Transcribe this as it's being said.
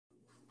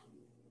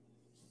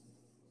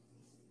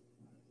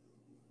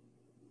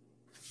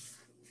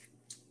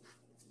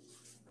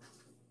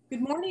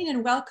Good morning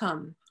and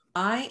welcome.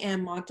 I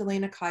am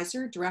Magdalena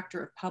Kaiser,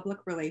 Director of Public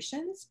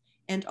Relations,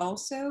 and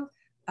also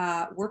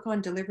work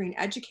on delivering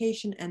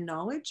education and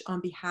knowledge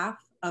on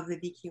behalf of the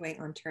VQA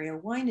Ontario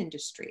wine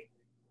industry.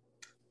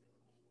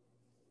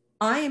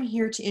 I am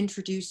here to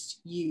introduce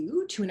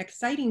you to an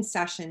exciting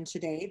session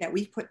today that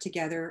we've put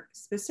together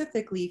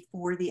specifically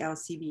for the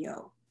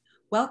LCBO.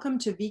 Welcome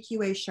to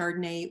VQA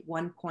Chardonnay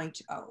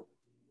 1.0.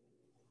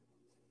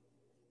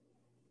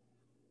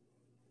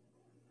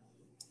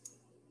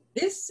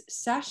 This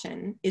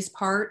session is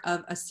part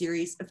of a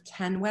series of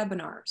 10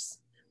 webinars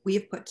we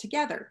have put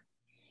together.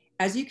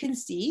 As you can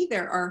see,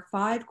 there are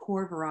 5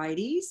 core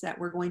varieties that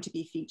we're going to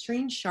be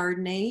featuring: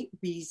 Chardonnay,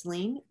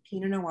 Riesling,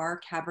 Pinot Noir,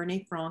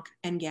 Cabernet Franc,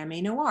 and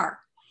Gamay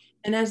Noir.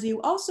 And as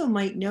you also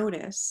might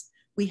notice,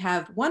 we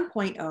have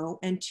 1.0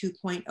 and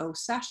 2.0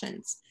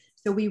 sessions.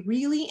 So we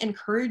really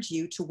encourage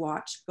you to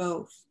watch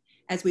both,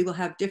 as we will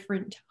have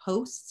different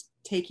hosts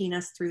taking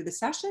us through the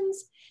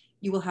sessions.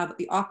 You will have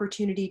the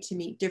opportunity to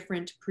meet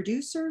different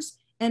producers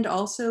and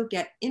also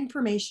get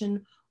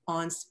information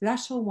on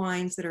special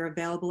wines that are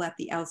available at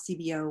the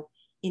LCBO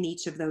in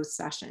each of those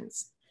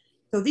sessions.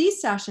 So these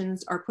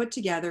sessions are put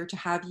together to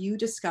have you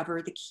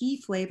discover the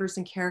key flavors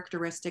and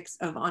characteristics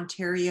of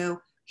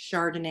Ontario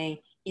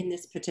Chardonnay in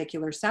this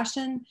particular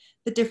session,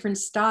 the different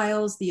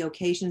styles, the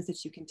occasions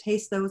that you can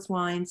taste those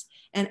wines,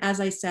 and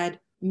as I said,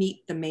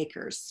 meet the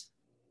makers.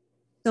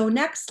 So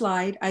next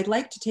slide, I'd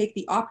like to take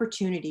the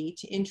opportunity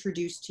to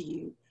introduce to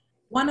you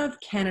one of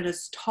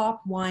Canada's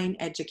top wine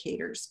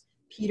educators,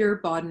 Peter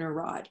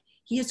Bodner-Rod.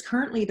 He is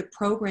currently the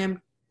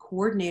program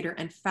coordinator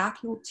and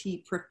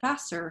faculty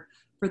professor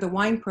for the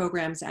wine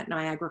programs at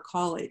Niagara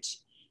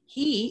College.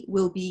 He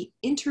will be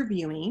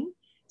interviewing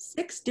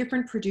 6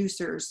 different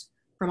producers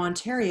from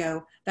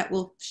Ontario that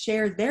will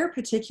share their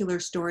particular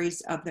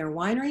stories of their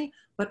winery,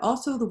 but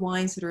also the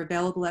wines that are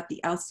available at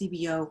the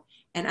LCBO.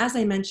 And as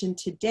I mentioned,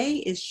 today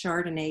is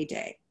Chardonnay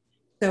Day.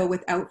 So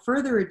without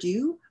further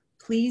ado,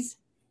 please,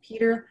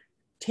 Peter,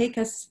 take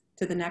us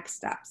to the next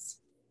steps.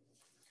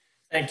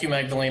 Thank you,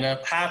 Magdalena.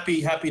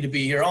 Happy to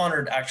be here.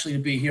 Honored, actually, to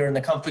be here in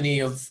the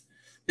company of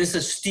this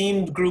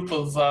esteemed group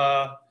of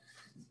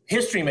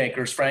history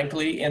makers,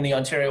 frankly, in the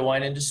Ontario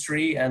wine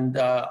industry, and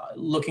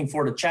looking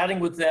forward to chatting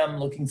with them,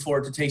 looking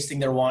forward to tasting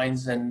their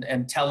wines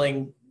and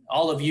telling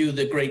all of you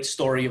the great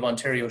story of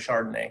Ontario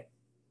Chardonnay.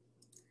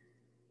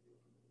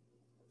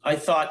 I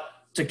thought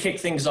to kick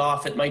things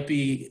off, it might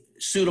be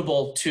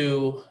suitable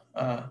to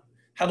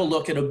have a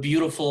look at a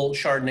beautiful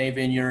Chardonnay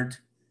vineyard,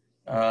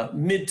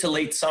 mid to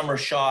late summer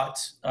shot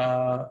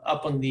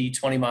up on the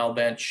 20-mile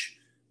bench,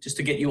 just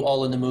to get you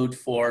all in the mood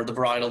for the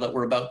varietal that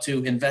we're about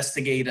to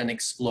investigate and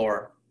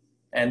explore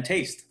and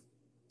taste.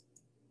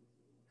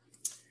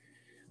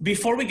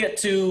 Before we get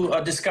to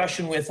a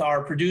discussion with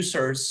our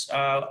producers,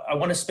 I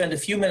want to spend a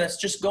few minutes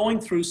just going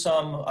through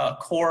some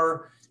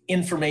core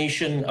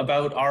information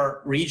about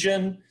our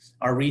region,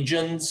 our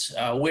regions,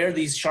 where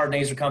these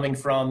Chardonnays are coming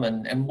from,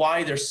 and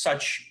why there's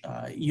such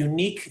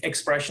unique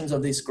expressions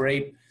of this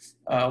grape,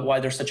 why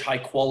there's such high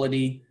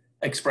quality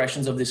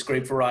expressions of this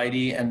grape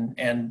variety,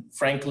 and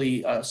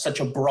frankly, such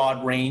a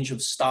broad range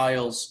of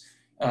styles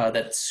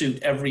that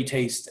suit every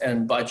taste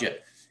and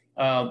budget.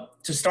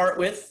 To start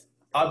with,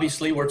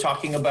 obviously, we're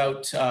talking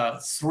about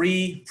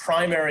 3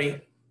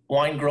 primary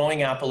wine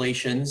growing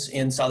appellations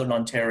in Southern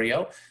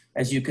Ontario.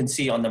 As you can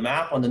see on the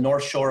map, on the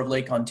north shore of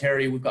Lake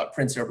Ontario, we've got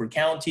Prince Edward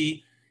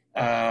County.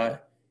 On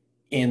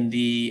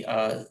the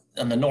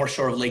north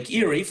shore of Lake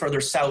Erie,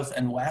 further south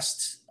and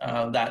west,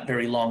 that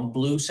very long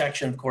blue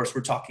section, of course, we're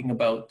talking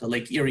about the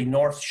Lake Erie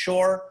North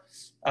Shore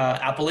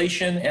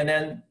appellation. And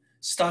then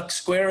stuck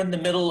square in the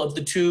middle of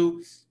the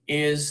two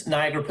is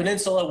Niagara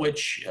Peninsula,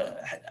 which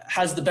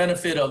has the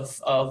benefit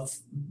of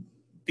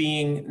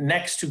being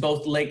next to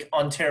both Lake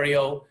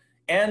Ontario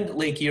and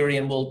Lake Erie,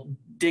 and we'll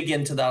dig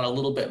into that a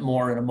little bit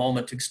more in a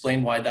moment to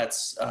explain why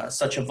that's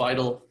such a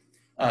vital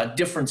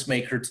difference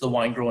maker to the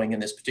wine growing in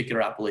this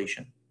particular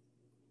appellation.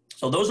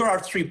 So those are our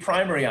 3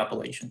 primary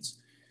appellations.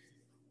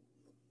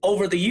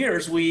 Over the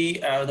years,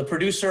 the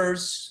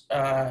producers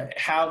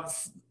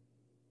have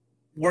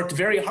worked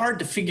very hard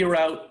to figure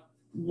out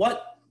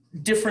what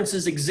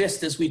differences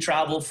exist as we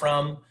travel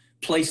from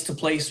place to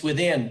place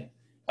within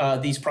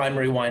these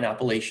primary wine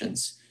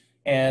appellations.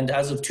 And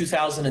as of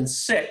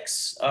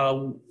 2006,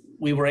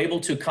 we were able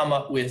to come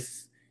up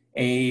with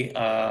a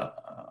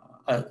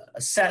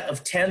set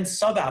of 10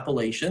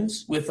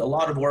 sub-appellations with a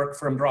lot of work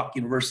from Brock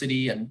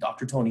University and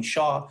Dr. Tony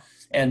Shaw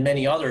and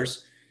many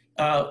others,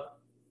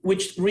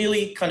 which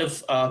really kind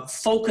of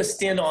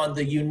focused in on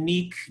the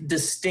unique,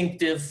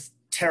 distinctive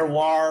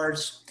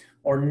terroirs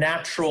or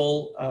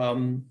natural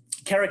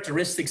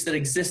characteristics that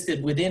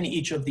existed within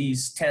each of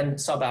these 10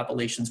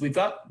 sub-appellations. We've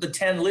got the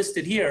 10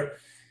 listed here,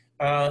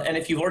 and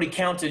if you've already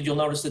counted, you'll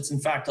notice it's in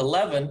fact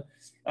 11,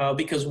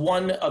 because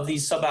one of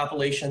these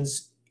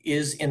sub-appellations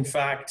is in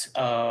fact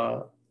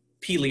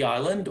Pelee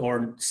Island,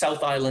 or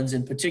South Islands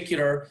in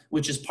particular,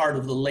 which is part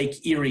of the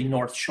Lake Erie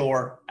North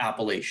Shore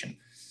appellation.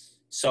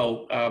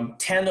 So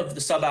 10 of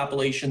the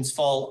sub-appellations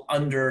fall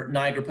under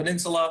Niagara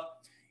Peninsula,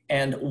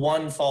 and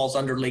one falls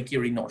under Lake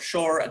Erie North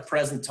Shore. At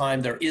present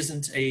time, there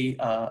isn't a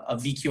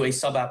VQA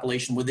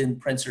sub-appellation within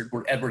Prince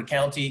Edward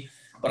County,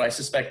 but I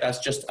suspect that's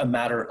just a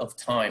matter of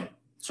time.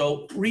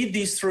 So read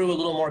these through a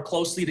little more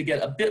closely to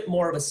get a bit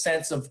more of a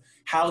sense of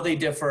how they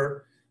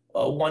differ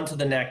one to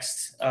the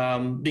next,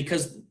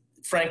 because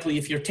frankly,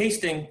 if you're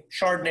tasting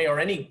Chardonnay or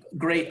any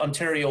great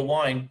Ontario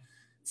wine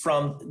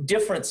from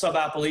different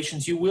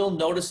sub-appellations, you will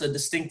notice a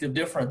distinctive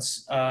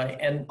difference.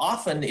 And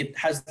often it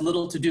has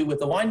little to do with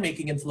the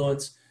winemaking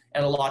influence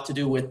and a lot to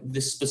do with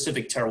this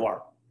specific terroir.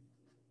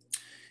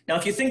 Now,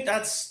 if you think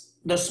that's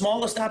the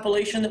smallest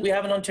appellation that we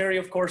have in Ontario,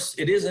 of course,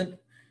 it isn't.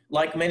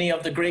 Like many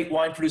of the great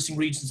wine producing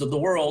regions of the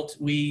world,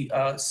 we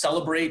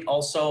celebrate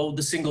also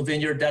the single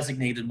vineyard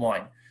designated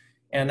wine.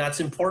 And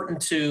that's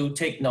important to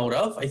take note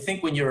of. I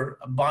think when you're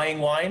buying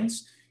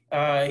wines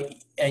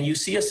and you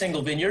see a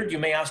single vineyard, you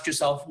may ask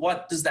yourself,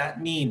 what does that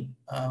mean?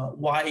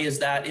 Why is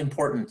that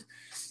important?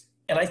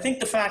 And I think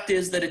the fact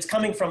is that it's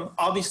coming from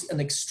obviously an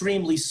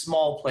extremely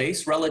small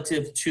place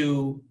relative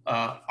to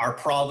our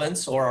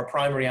province or our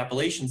primary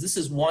appellations. This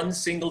is one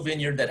single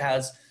vineyard that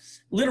has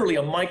literally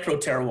a micro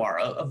terroir,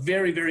 a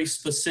very, very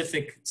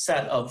specific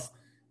set of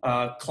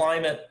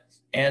climate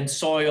and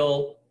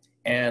soil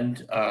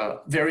and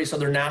various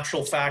other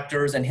natural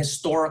factors and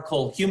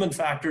historical human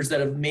factors that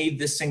have made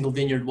this single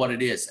vineyard what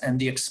it is. And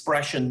the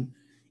expression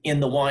in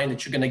the wine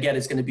that you're going to get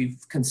is going to be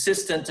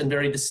consistent and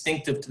very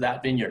distinctive to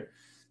that vineyard.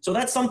 So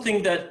that's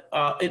something that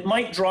it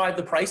might drive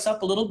the price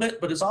up a little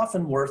bit, but is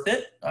often worth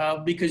it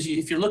because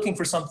if you're looking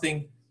for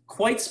something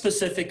quite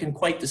specific and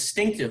quite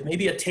distinctive,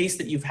 maybe a taste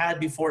that you've had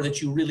before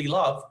that you really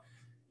love,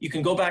 you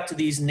can go back to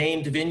these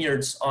named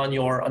vineyards on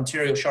your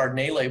Ontario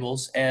Chardonnay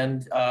labels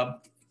and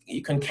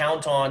you can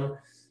count on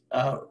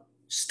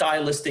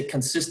stylistic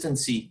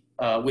consistency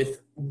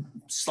with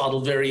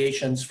subtle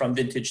variations from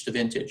vintage to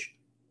vintage.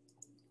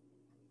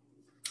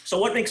 So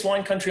what makes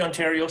Wine Country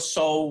Ontario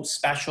so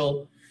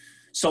special,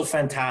 so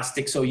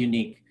fantastic, so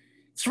unique?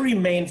 Three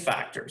main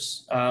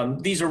factors.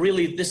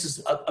 This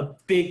is a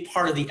big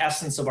part of the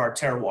essence of our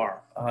terroir.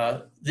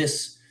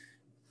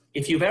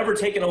 If you've ever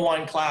taken a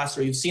wine class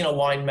or you've seen a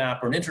wine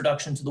map or an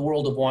introduction to the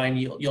world of wine,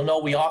 you'll know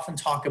we often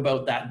talk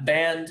about that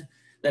band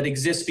that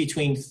exists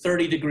between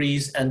 30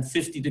 degrees and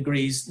 50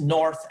 degrees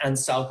north and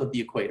south of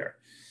the equator.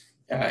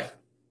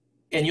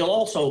 And you'll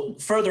also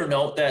further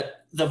note that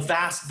the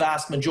vast,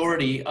 vast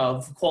majority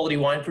of quality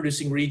wine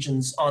producing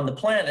regions on the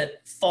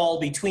planet fall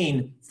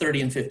between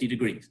 30 and 50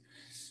 degrees.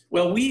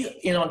 Well, we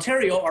in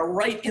Ontario are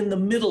right in the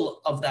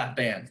middle of that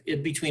band,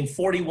 between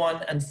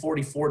 41 and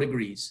 44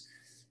 degrees.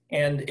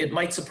 And it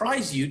might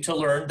surprise you to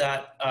learn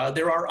that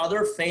there are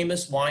other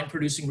famous wine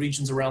producing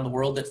regions around the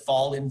world that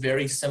fall in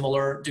very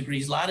similar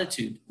degrees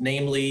latitude,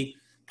 namely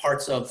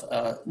parts of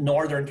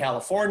Northern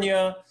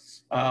California,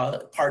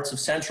 parts of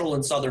central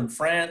and southern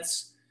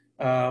France,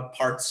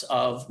 parts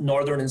of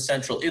northern and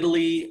central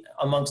Italy,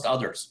 amongst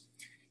others.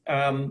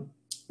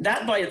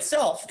 That by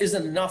itself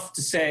isn't enough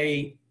to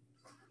say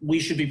we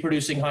should be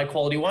producing high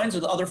quality wines, or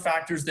the other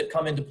factors that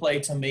come into play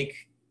to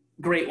make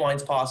great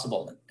wines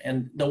possible.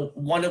 And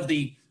one of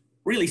the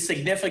really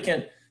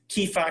significant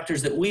key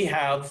factors that we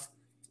have,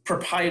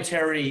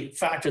 proprietary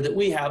factor that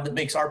we have that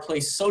makes our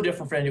place so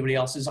different from anybody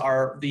else's,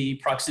 are the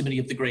proximity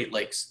of the Great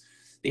Lakes.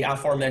 The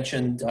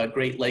aforementioned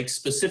Great Lakes,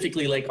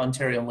 specifically Lake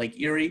Ontario and Lake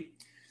Erie.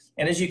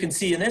 And as you can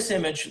see in this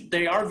image,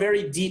 they are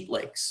very deep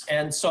lakes.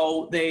 And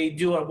so they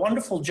do a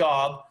wonderful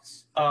job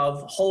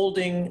of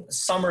holding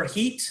summer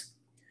heat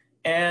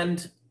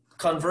and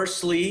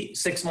conversely,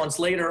 6 months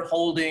later,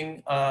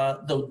 holding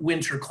the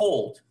winter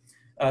cold.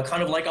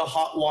 Kind of like a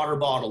hot water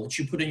bottle that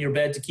you put in your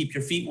bed to keep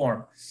your feet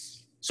warm.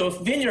 So if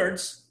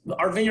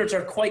our vineyards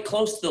are quite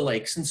close to the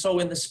lakes. And so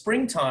in the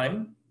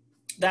springtime,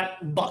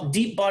 that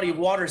deep body of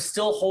water is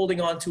still holding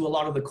on to a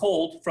lot of the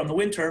cold from the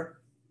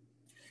winter.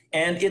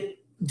 And it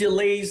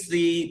delays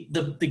the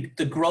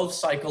growth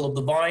cycle of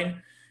the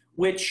vine,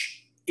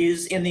 which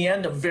is in the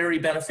end a very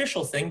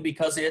beneficial thing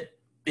because it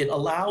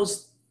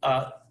allows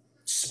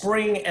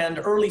spring and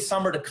early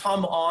summer to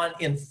come on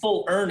in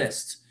full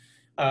earnest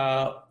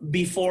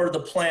before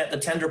the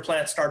tender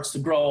plant starts to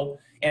grow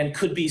and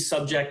could be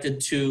subjected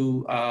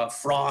to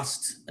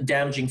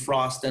damaging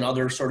frost and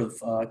other sort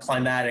of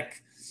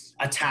climatic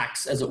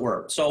attacks, as it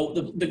were.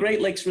 So the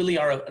Great Lakes really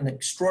are an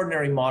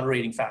extraordinary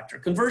moderating factor.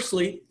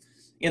 Conversely,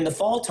 in the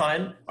fall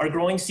time, our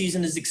growing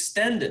season is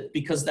extended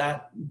because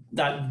that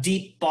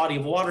deep body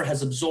of water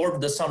has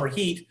absorbed the summer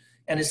heat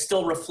and is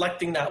still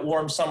reflecting that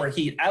warm summer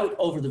heat out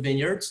over the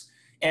vineyards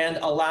and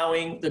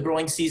allowing the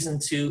growing season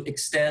to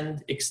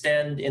extend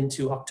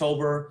into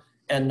October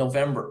and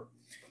November.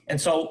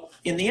 And so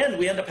in the end,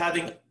 we end up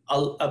having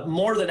a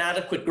more than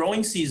adequate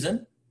growing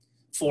season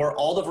for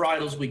all the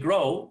varietals we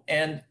grow,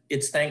 and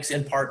it's thanks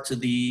in part to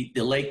the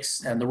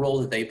lakes and the role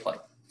that they play.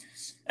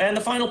 And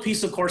the final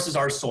piece, of course, is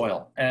our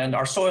soil. And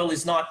our soil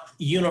is not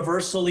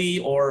universally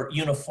or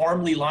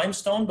uniformly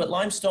limestone, but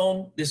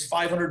limestone, this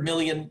 500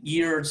 million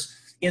years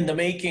in the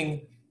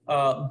making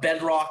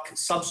bedrock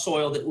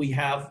subsoil that we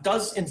have,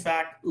 does in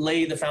fact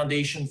lay the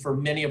foundation for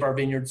many of our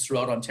vineyards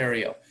throughout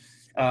Ontario.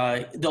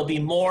 There'll be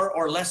more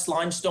or less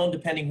limestone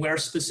depending where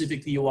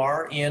specifically you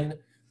are in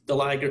the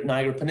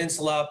Niagara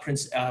Peninsula,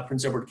 Prince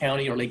Edward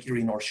County, or Lake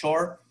Erie North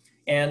Shore.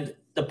 And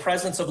the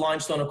presence of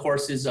limestone, of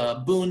course, is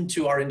a boon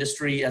to our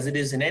industry, as it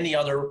is in any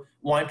other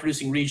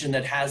wine-producing region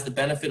that has the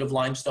benefit of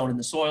limestone in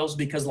the soils,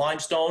 because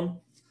limestone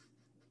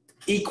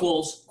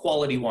equals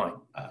quality wine.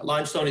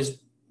 Limestone is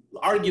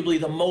arguably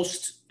the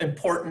most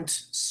important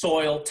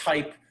soil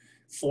type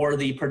for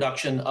the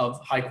production of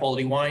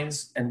high-quality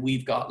wines, and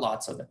we've got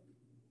lots of it.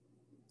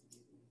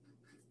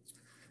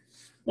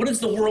 What is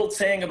the world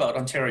saying about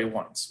Ontario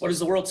wines? What is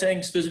the world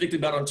saying specifically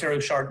about Ontario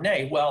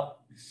Chardonnay? Well,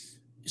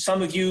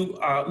 some of you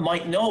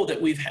might know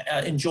that we've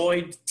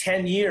enjoyed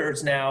 10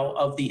 years now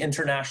of the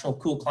International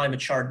Cool Climate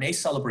Chardonnay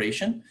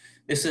celebration.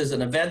 This is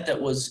an event that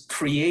was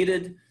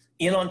created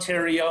in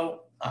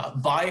Ontario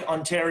by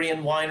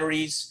Ontarian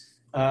wineries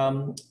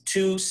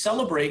to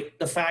celebrate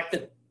the fact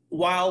that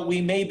while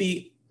we may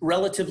be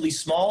relatively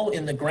small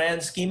in the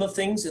grand scheme of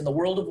things in the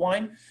world of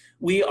wine,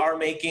 we are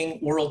making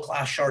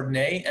world-class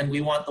Chardonnay, and we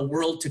want the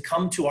world to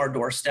come to our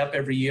doorstep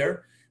every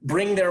year,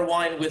 bring their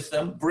wine with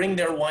them, bring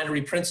their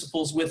winery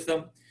principles with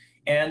them,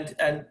 and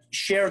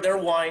share their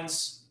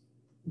wines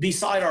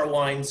beside our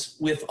wines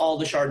with all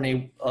the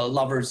Chardonnay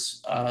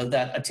lovers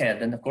that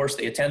attend. And of course,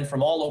 they attend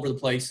from all over the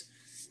place.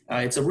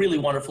 It's a really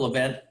wonderful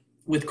event.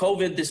 With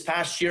COVID this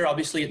past year,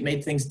 obviously it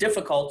made things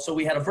difficult, so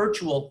we had a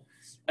virtual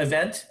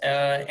event,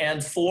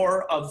 and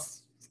 4 of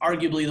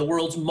arguably the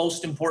world's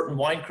most important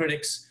wine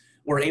critics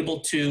were able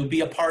to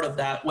be a part of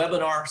that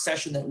webinar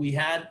session that we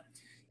had.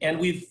 And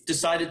we've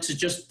decided to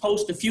just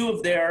post a few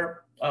of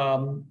their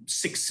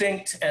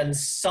succinct and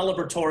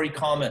celebratory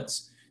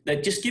comments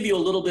that just give you a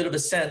little bit of a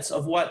sense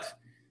of what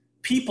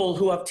people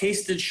who have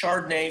tasted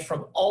Chardonnay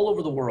from all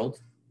over the world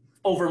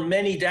over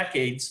many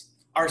decades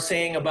are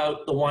saying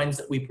about the wines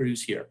that we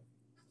produce here.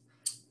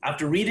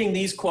 After reading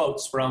these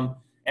quotes from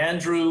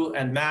Andrew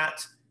and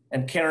Matt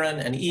and Karen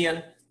and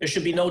Ian, there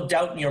should be no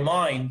doubt in your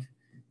mind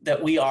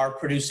that we are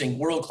producing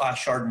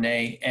world-class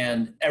Chardonnay,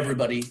 and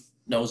everybody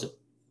knows it.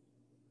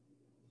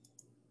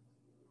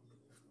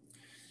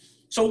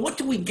 So what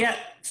do we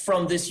get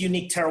from this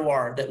unique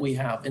terroir that we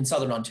have in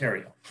Southern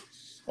Ontario?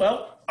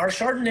 Well, our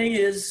Chardonnay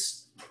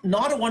is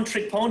not a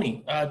one-trick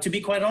pony. To be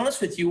quite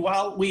honest with you,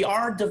 while we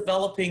are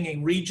developing a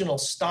regional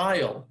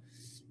style,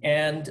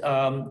 and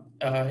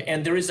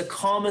there is a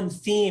common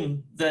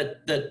theme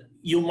that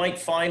you might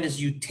find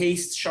as you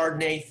taste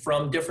Chardonnay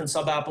from different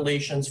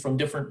sub-appellations, from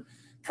different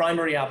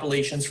primary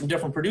appellations, from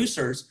different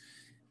producers,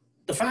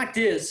 the fact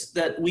is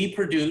that we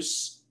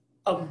produce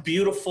a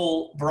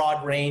beautiful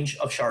broad range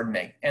of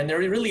Chardonnay. And there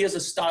really is a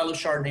style of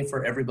Chardonnay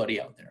for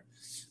everybody out there.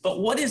 But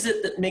what is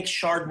it that makes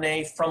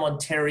Chardonnay from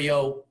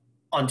Ontario,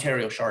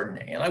 Ontario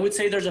Chardonnay? And I would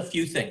say there's a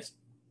few things.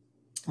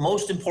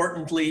 Most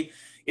importantly,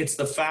 it's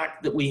the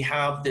fact that we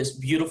have this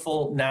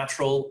beautiful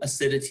natural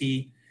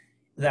acidity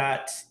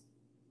that,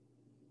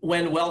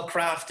 when well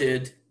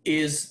crafted,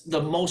 is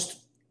the most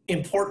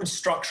important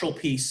structural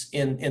piece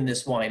in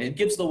this wine. It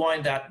gives the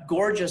wine that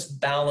gorgeous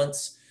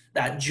balance,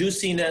 that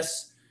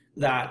juiciness,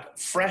 that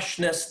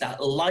freshness,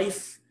 that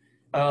life,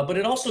 but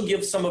it also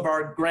gives some of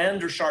our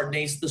grander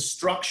Chardonnays the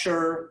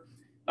structure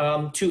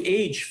to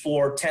age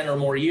for 10 or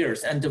more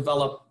years and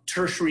develop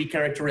tertiary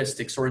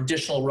characteristics or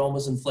additional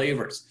aromas and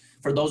flavors.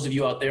 For those of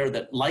you out there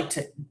that like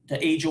to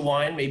age a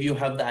wine, maybe you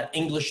have that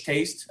English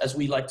taste, as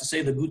we like to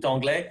say, the goût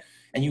anglais,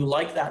 and you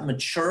like that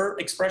mature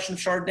expression of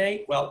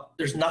Chardonnay, well,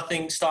 there's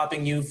nothing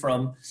stopping you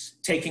from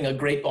taking a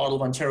great bottle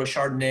of Ontario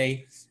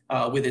Chardonnay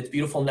with its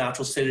beautiful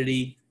natural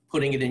acidity,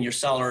 putting it in your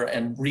cellar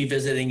and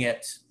revisiting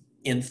it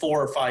in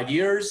 4 or 5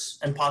 years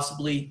and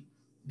possibly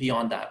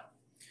beyond that.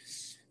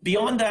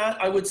 Beyond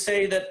that, I would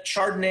say that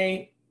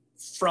Chardonnay,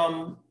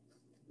 from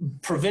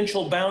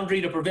provincial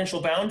boundary to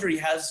provincial boundary,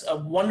 has a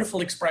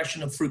wonderful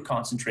expression of fruit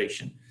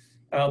concentration.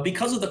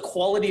 Because of the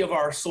quality of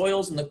our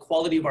soils and the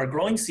quality of our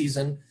growing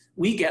season,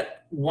 we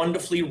get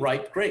wonderfully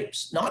ripe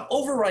grapes. Not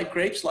overripe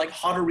grapes like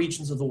hotter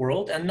regions of the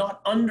world, and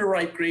not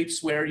underripe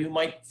grapes where you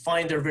might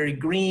find they're very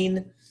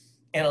green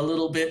and a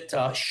little bit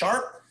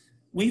sharp.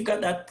 We've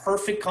got that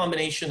perfect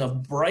combination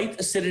of bright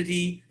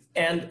acidity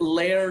and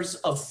layers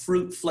of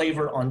fruit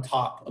flavor on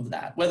top of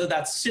that, whether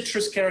that's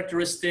citrus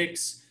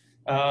characteristics,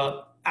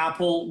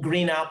 apple,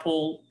 green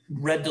apple,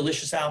 red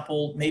delicious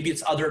apple, maybe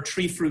it's other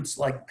tree fruits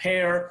like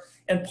pear,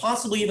 and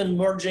possibly even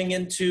merging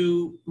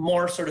into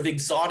more sort of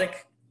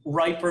exotic,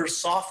 riper,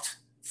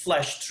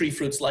 soft-fleshed tree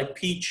fruits like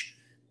peach.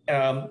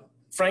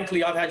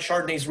 Frankly, I've had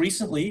Chardonnays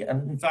recently,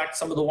 and in fact,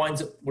 some of the wines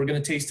that we're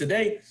going to taste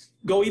today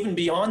go even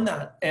beyond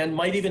that and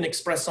might even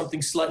express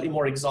something slightly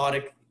more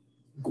exotic.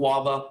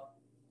 Guava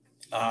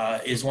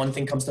is one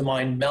thing comes to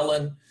mind,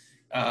 melon.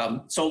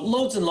 So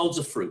loads and loads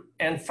of fruit.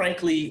 And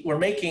frankly, we're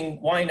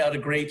making wine out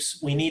of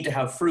grapes. We need to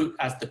have fruit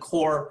as the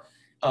core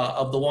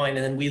of the wine,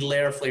 and then we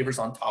layer flavors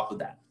on top of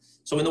that.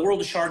 So in the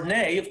world of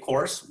Chardonnay, of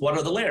course, what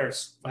are the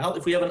layers? Well,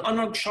 if we have an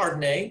unripe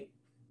Chardonnay,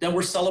 then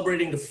we're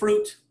celebrating the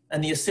fruit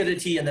and the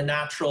acidity and the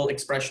natural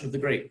expression of the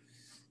grape.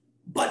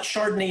 But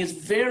Chardonnay is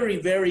very,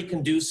 very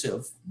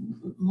conducive,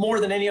 more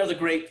than any other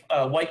grape,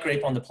 white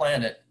grape on the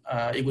planet.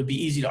 It would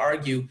be easy to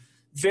argue,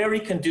 very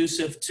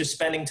conducive to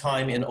spending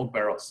time in oak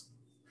barrels.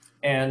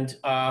 And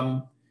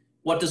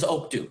what does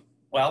oak do?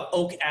 Well,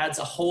 oak adds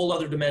a whole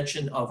other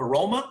dimension of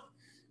aroma,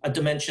 a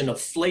dimension of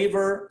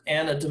flavor,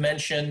 and a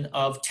dimension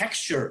of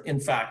texture, in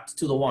fact,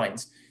 to the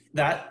wines.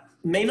 That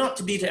may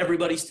not be to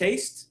everybody's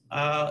taste,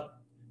 but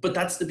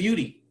that's the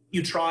beauty.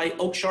 You try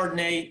oak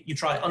Chardonnay, you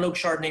try unoaked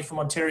Chardonnay from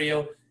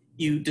Ontario,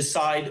 you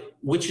decide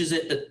which is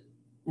it that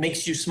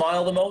makes you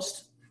smile the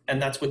most,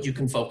 and that's what you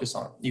can focus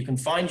on. You can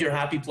find your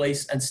happy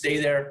place and stay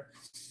there,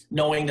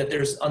 knowing that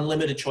there's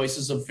unlimited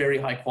choices of very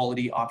high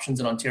quality options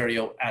in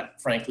Ontario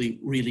at, frankly,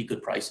 really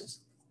good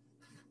prices.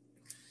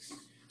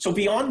 So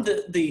beyond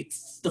the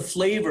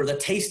flavor, the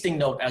tasting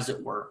note, as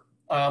it were,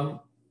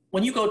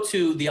 when you go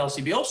to the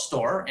LCBO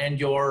store and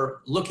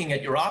you're looking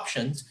at your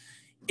options,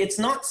 it's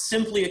not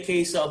simply a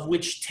case of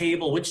which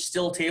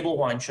still table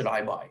wine should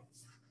I buy.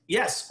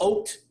 Yes,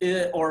 oaked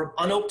or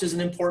unoaked is an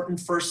important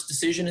first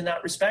decision in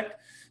that respect.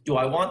 Do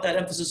I want that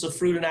emphasis of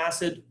fruit and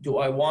acid? Do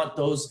I want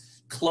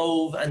those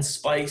clove and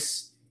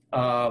spice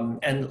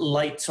and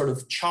light sort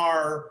of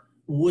char,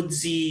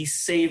 woodsy,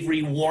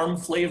 savory, warm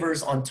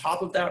flavors on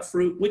top of that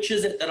fruit? Which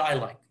is it that I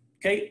like?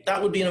 Okay,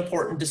 that would be an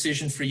important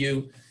decision for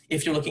you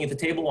if you're looking at the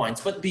table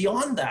wines. But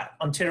beyond that,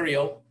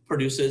 Ontario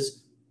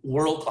produces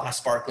world-class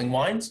sparkling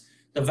wines.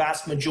 The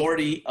vast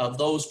majority of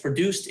those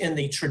produced in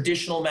the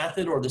traditional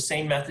method or the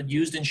same method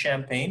used in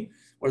Champagne,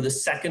 where the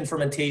second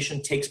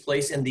fermentation takes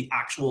place in the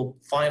actual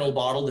final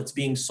bottle that's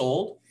being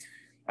sold.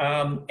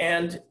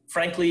 And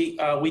frankly,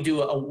 we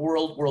do a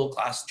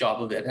world-class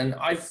job of it. And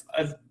I've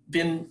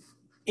been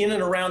in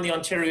and around the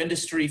Ontario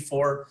industry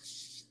for,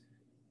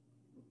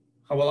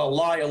 well, I'll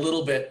lie a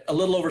little bit, a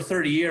little over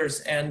 30 years.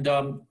 And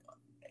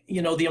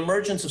you know, the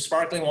emergence of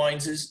sparkling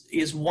wines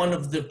is one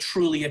of the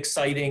truly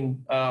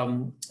exciting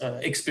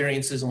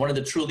experiences and one of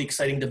the truly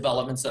exciting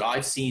developments that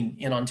I've seen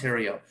in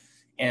Ontario.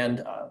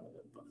 And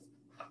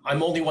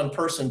I'm only one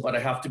person, but I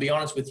have to be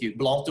honest with you,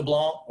 Blanc de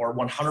Blanc or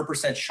 100%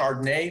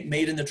 Chardonnay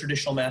made in the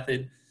traditional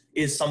method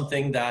is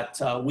something that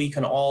we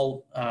can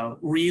all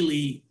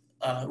really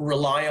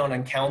rely on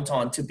and count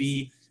on to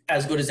be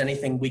as good as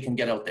anything we can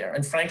get out there.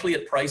 And frankly,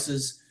 at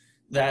prices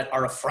that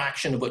are a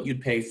fraction of what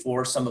you'd pay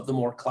for some of the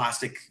more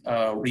classic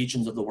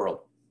regions of the world.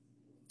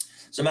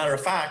 As a matter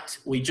of fact,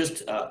 we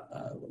just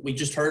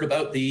heard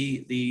about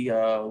the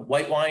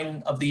white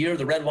wine of the year,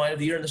 the red wine of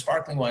the year, and the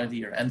sparkling wine of the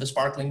year. And the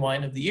sparkling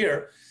wine of the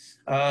year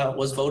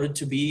was voted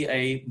to be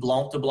a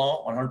Blanc de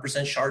Blanc, 100%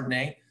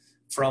 Chardonnay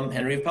from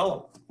Henry of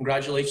Pelham.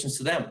 Congratulations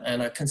to them.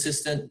 And a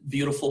consistent,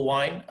 beautiful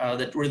wine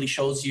that really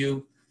shows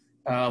you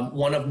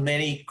one of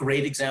many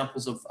great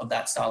examples of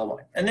that style of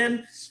wine. And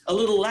then a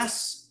little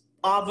less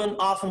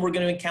often we're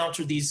going to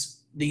encounter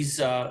these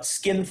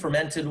skin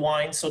fermented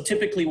wines. So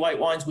typically white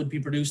wines would be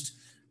produced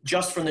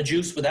just from the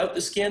juice without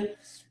the skin,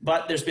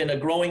 but there's been a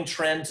growing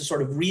trend to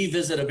sort of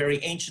revisit a very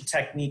ancient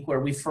technique where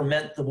we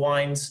ferment the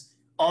wines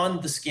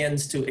on the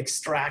skins to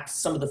extract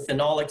some of the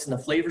phenolics and the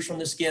flavors from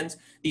the skins.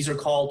 These are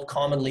called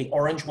commonly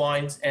orange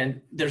wines,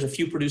 and there's a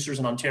few producers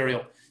in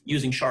Ontario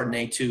using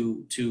Chardonnay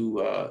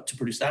to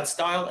produce that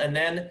style. And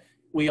then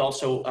we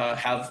also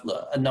have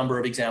a number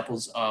of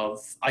examples of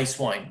ice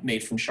wine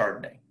made from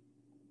Chardonnay.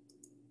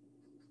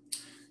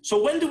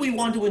 So when do we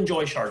want to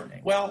enjoy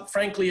Chardonnay? Well,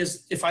 frankly,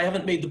 if I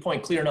haven't made the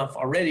point clear enough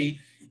already,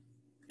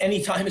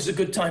 any time is a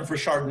good time for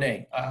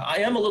Chardonnay. I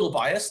am a little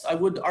biased. I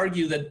would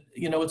argue that,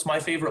 you know, it's my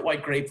favorite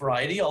white grape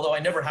variety, although I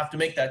never have to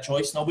make that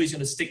choice. Nobody's going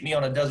to stick me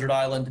on a desert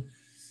island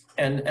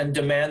and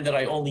demand that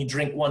I only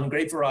drink one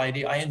grape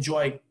variety. I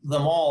enjoy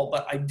them all,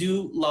 but I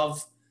do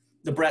love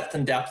the breadth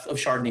and depth of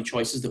Chardonnay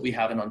choices that we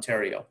have in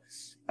Ontario.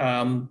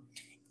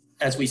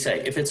 As we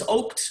say, if it's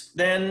oaked,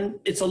 then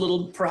it's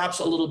perhaps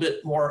a little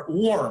bit more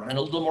warm and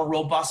a little more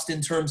robust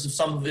in terms of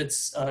some of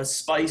its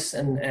spice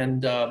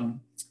and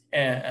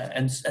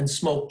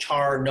smoke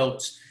char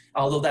notes,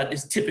 although that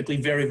is typically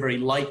very, very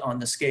light on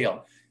the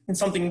scale.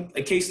 In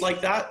a case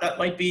like that, that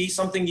might be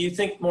something you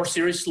think more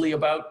seriously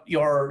about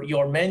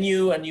your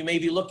menu, and you may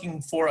be looking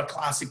for a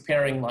classic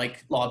pairing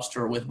like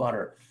lobster with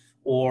butter.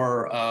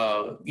 Or,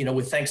 you know,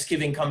 with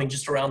Thanksgiving coming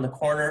just around the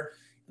corner,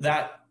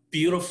 that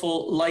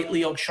beautiful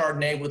lightly oaked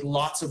Chardonnay with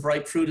lots of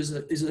ripe fruit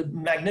is a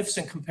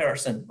magnificent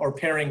comparison or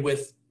pairing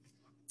with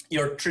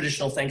your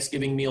traditional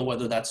Thanksgiving meal,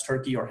 whether that's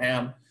turkey or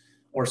ham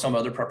or some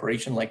other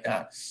preparation like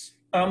that.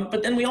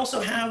 But then we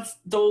also have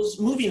those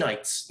movie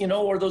nights, you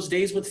know, or those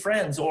days with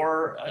friends,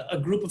 or a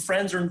group of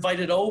friends are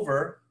invited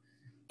over.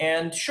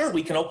 And sure,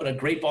 we can open a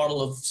great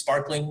bottle of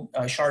sparkling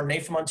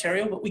Chardonnay from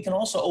Ontario, but we can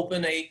also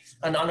open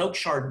an unoaked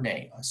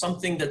Chardonnay,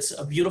 something that's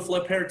a beautiful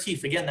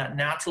aperitif. Again, that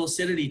natural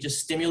acidity, just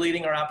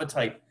stimulating our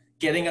appetite,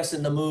 getting us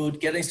in the mood,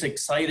 getting us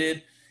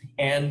excited,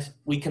 and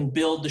we can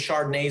build the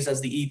Chardonnays as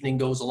the evening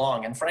goes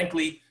along. And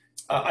frankly,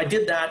 I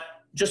did that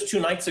just 2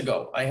 nights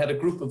ago. I had a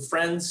group of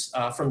friends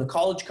from the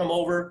college come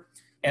over,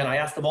 and I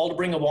asked them all to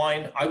bring a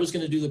wine. I was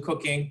going to do the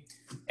cooking,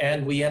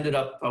 and we ended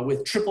up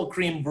with triple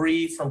cream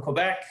brie from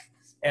Quebec,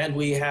 and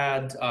we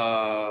had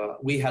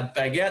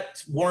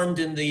baguette warmed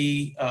in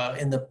the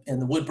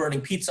wood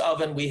burning pizza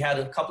oven. We had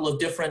a couple of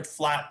different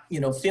flat,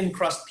 thin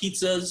crust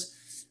pizzas.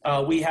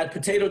 We had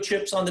potato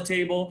chips on the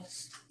table,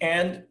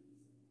 and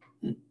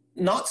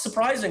not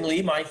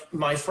surprisingly,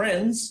 my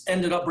friends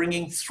ended up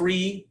bringing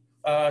 3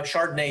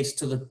 Chardonnays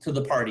to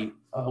the party.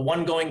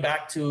 One going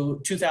back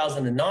to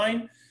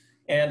 2009,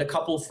 and a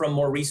couple from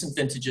more recent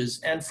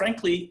vintages. And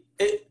frankly,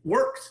 it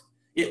worked.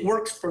 It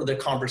worked for the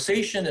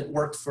conversation. It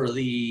worked for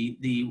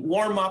the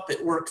warm up.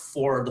 It worked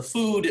for the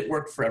food. It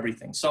worked for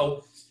everything.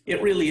 So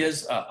it really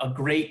is a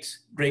great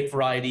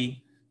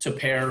variety to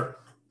pair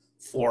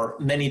for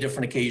many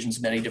different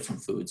occasions, many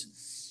different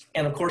foods.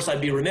 And of course,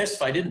 I'd be remiss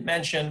if I didn't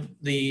mention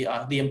the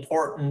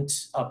important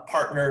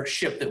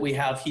partnership that we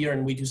have here,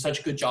 and we do such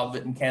a good job of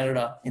it in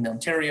Canada, in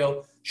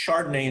Ontario,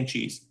 Chardonnay and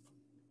cheese.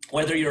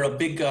 Whether you're a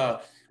big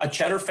a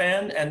cheddar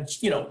fan, and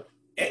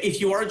if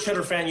you are a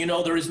cheddar fan,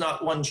 there is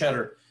not one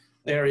cheddar.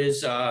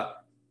 There's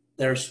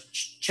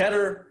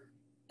cheddar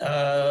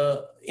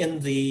in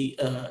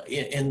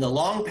the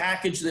long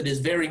package that is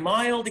very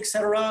mild,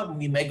 etc.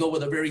 We may go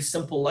with a very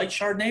simple light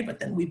Chardonnay, but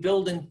then we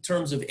build in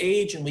terms of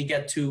age, and we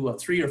get to a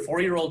 3 or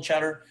 4-year-old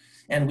cheddar,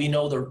 and we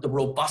know the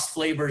robust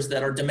flavors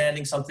that are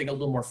demanding something a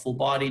little more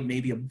full-bodied,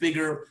 maybe a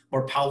bigger,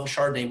 more powerful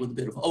Chardonnay with a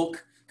bit of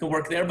oak can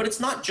work there. But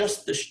it's not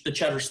just the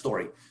cheddar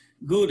story.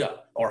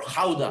 Gouda or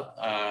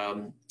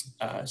Gouda,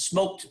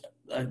 smoked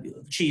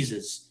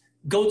cheeses,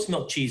 goat's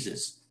milk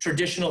cheeses,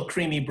 traditional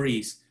creamy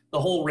bries, the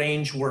whole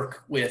range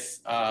work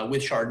with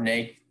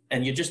Chardonnay.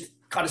 And you just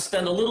got to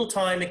spend a little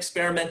time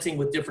experimenting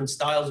with different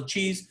styles of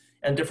cheese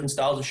and different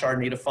styles of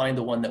Chardonnay to find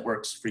the one that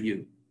works for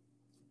you.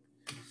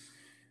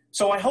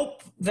 So I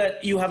hope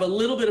that you have a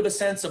little bit of a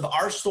sense of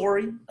our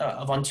story,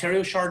 of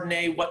Ontario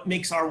Chardonnay, what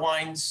makes our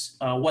wines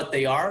what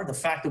they are, the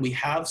fact that we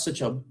have such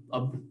a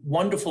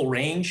wonderful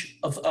range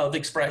of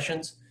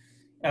expressions.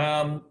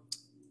 And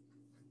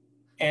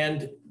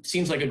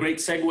seems like a great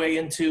segue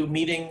into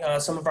meeting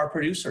some of our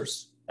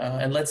producers.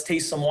 And let's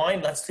taste some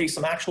wine. Let's taste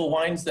some actual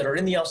wines that are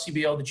in the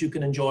LCBO that you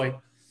can enjoy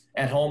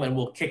at home. And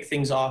we'll kick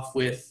things off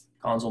with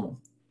Konzelman.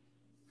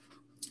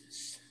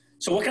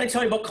 So what can I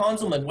tell you about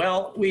Konzelman?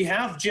 Well, we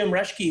have Jim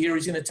Reschke here.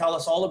 He's going to tell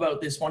us all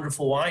about this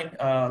wonderful wine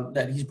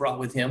that he's brought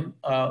with him.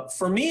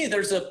 For me,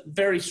 there's a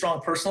very strong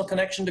personal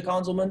connection to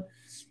Konzelman.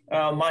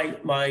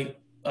 My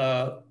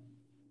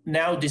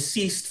now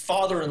deceased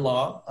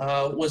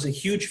father-in-law was a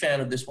huge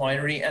fan of this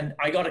winery, and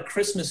I got a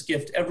Christmas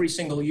gift every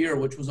single year,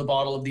 which was a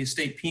bottle of the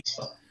estate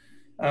Pinot.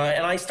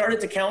 And I started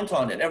to count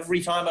on it.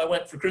 Every time I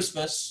went for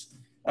Christmas,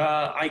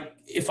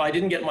 if I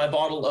didn't get my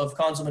bottle of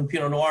Konzelman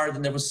Pinot Noir,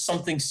 then there was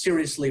something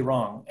seriously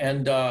wrong.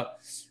 And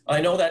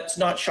I know that's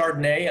not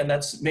Chardonnay, and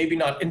that's maybe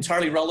not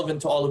entirely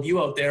relevant to all of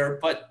you out there,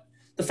 but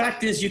the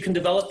fact is you can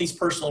develop these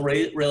personal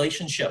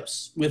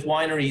relationships with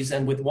wineries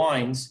and with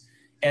wines,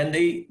 and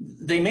they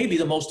may be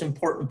the most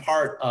important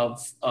part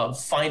of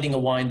finding a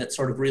wine that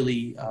sort of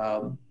really,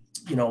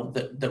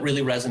 that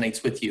really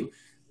resonates with you.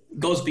 It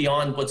goes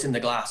beyond what's in the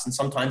glass, and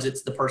sometimes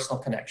it's the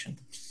personal connection.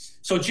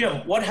 So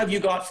Jim, what have you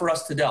got for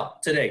us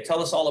today?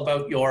 Tell us all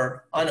about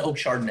your unoaked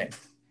Chardonnay.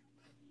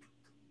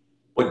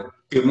 Well,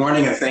 good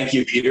morning, and thank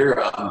you, Peter.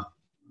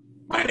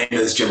 My name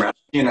is Jim Reschke,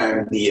 and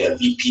I'm the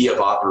VP of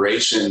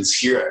Operations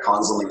here at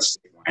Konzelman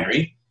Estate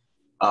Winery.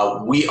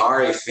 We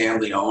are a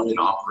family-owned and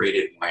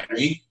operated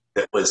winery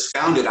that was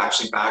founded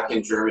actually back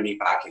in Germany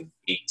back in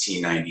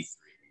 1893.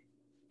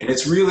 And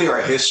it's really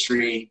our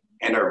history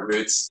and our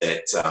roots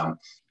that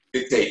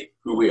dictate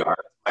who we are.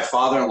 My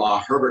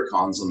father-in-law, Herbert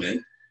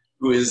Konzelman,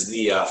 who is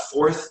the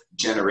 4th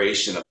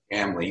generation of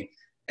family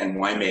and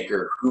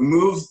winemaker, who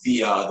moved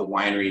the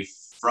winery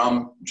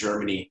from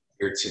Germany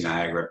here to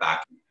Niagara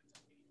back in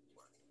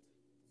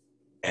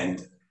 1984.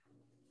 And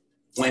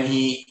when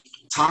he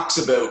talks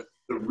about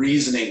the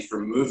reasoning for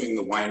moving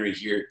the winery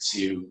here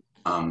to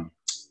the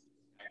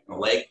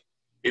lake,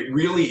 it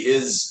really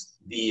is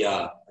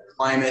the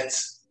climate,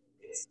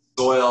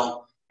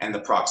 soil, and the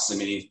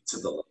proximity to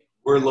the lake.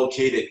 We're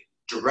located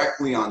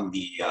directly on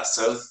the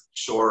south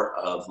shore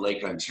of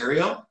Lake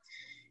Ontario.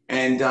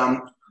 And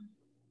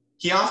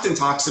he often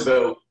talks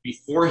about,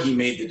 before he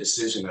made the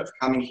decision of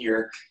coming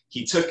here,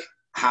 he took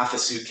half a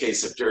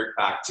suitcase of dirt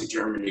back to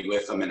Germany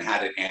with him and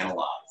had it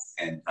analyzed,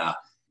 and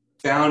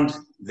found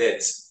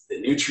that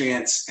the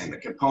nutrients and the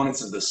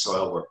components of the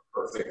soil were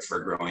perfect for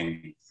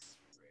growing.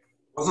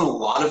 There wasn't a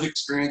lot of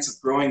experience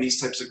of growing these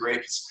types of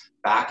grapes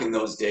back in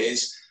those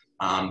days,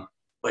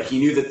 but he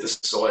knew that the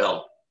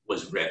soil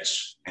was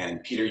rich.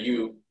 And Peter,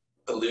 you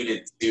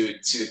alluded to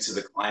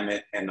the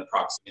climate and the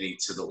proximity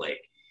to the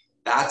lake.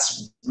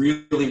 That's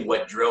really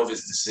what drove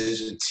his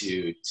decision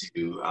to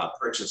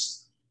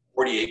purchase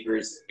 40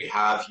 acres that we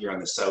have here on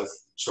the south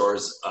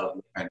shores of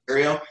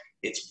Ontario.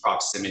 It's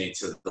proximity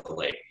to the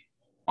lake,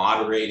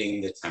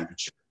 moderating the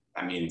temperature.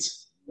 That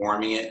means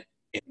warming it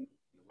in the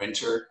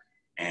winter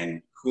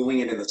and cooling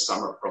it in the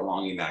summer,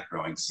 prolonging that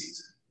growing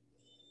season.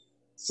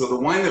 So the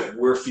wine that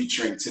we're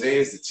featuring today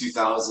is the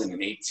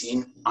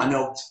 2018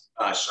 unoaked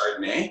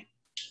Chardonnay.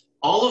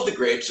 All of the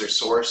grapes are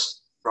sourced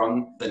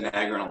from the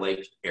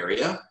Niagara-on-the-Lake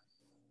area.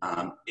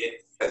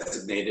 It's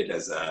designated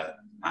as a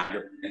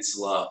Niagara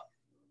Peninsula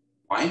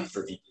wine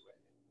for VQA.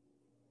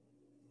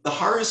 The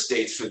harvest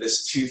dates for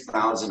this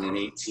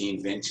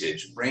 2018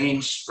 vintage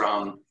range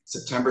from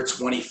September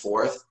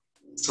 24th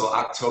till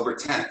October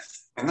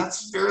 10th, and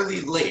that's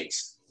fairly late.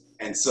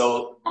 And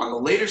so on the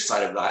later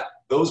side of that,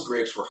 those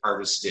grapes were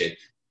harvested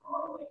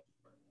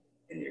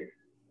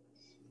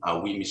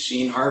we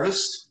machine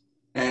harvest,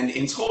 and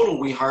in total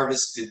we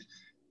harvested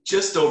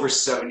just over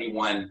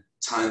 71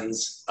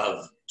 tons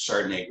of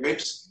Chardonnay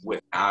grapes with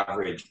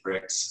average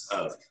bricks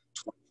of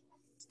 20.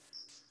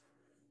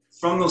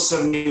 From those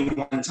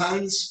 71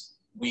 tons,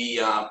 we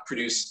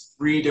produced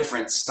 3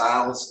 different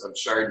styles of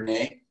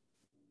Chardonnay.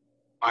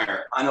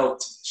 Our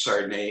unoaked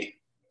Chardonnay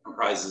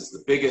comprises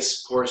the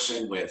biggest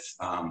portion with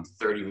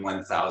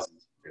 31,000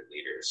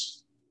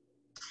 liters.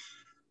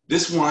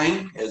 This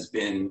wine has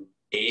been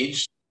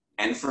aged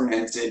and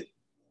fermented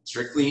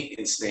strictly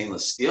in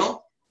stainless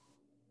steel.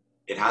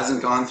 It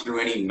hasn't gone through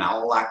any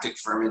malolactic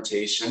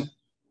fermentation,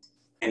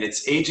 and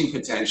its aging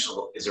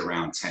potential is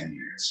around 10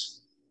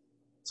 years.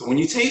 So when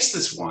you taste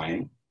this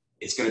wine,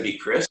 it's going to be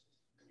crisp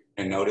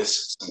and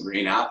notice some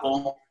green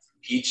apple,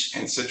 peach,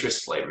 and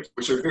citrus flavors,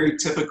 which are very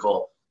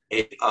typical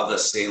of a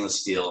stainless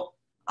steel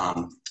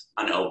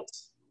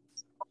unoaked.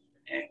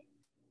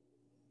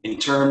 In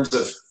terms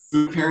of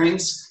food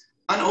pairings,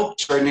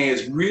 unoaked Chardonnay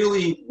is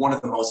really one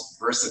of the most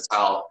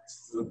versatile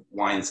food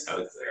wines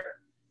out there.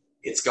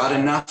 It's got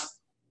enough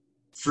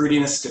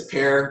fruitiness to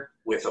pair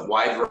with a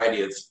wide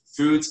variety of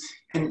foods,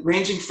 and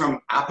ranging from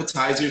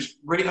appetizers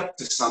right up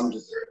to some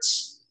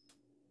desserts.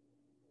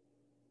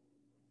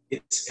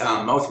 Its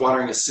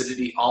mouth-watering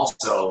acidity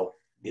also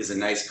is a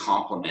nice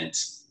complement,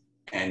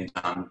 and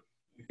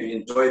you can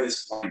enjoy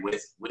this wine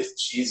with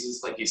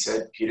cheeses, like you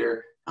said,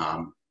 Peter.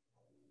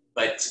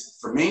 But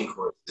for main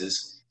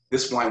courses,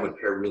 this wine would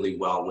pair really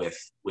well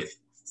with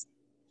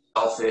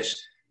shellfish,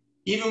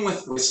 even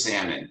with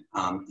salmon.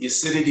 The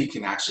acidity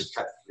can actually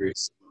cut through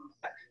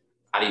the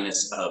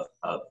fattiness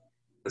of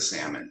the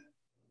salmon.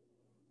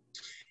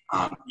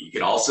 You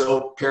could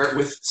also pair it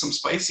with some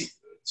spicy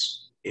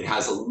foods. It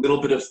has a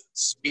little bit of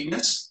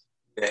sweetness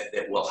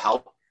that will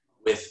help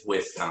with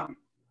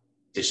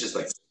dishes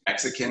like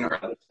Mexican or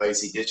other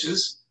spicy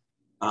dishes.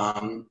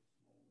 And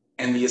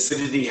the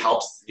acidity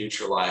helps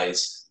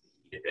neutralize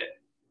the heat a bit.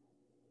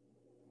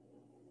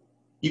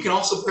 You can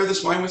also pair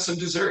this wine with some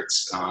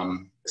desserts,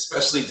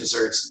 especially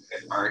desserts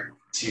that aren't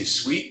too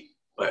sweet,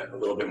 but a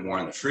little bit more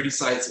on the fruity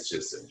side, such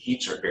as the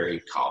peach or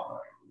berry cobbler.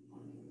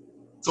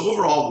 So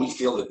overall, we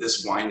feel that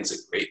this wine is a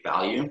great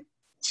value.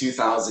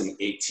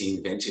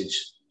 2018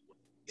 vintage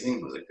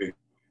was a good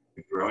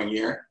growing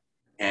year.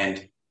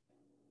 And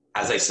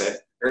as I said,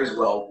 pairs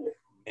well with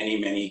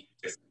many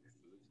different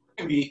foods that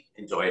can be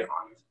enjoyed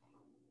on.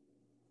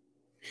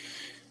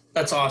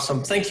 That's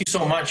awesome. Thank you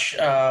so much.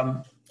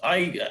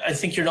 I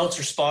think your notes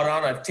are spot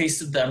on. I've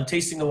tasted them,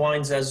 tasting the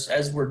wines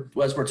as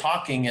we're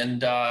talking,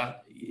 and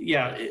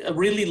yeah, a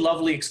really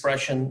lovely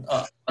expression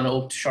on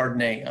oaked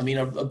Chardonnay. I mean,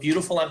 a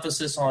beautiful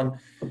emphasis on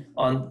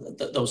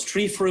those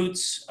tree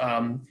fruits.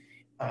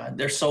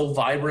 They're so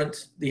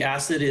vibrant. The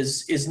acid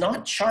is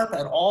not sharp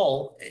at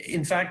all.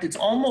 In fact, it's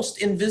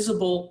almost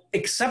invisible,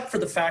 except for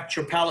the fact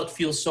your palate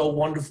feels so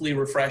wonderfully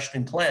refreshed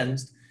and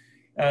cleansed.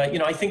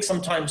 I think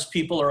sometimes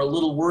people are a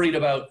little worried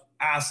about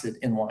acid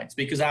in wines,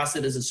 because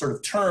acid as a sort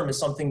of term is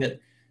something that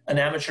an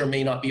amateur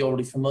may not be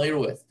already familiar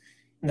with.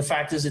 And the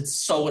fact is, it's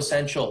so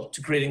essential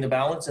to creating the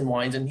balance in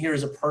wines. And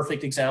here's a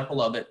perfect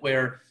example of it,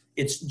 where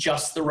it's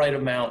just the right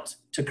amount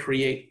to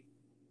create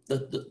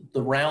the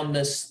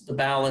roundness, the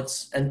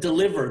balance, and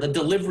deliver the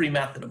delivery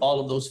method of all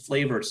of those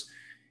flavors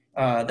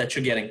that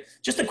you're getting.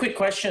 Just a quick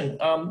question.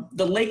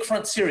 The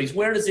Lakefront series,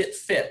 where does it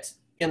fit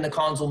in the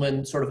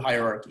Konzelman sort of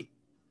hierarchy?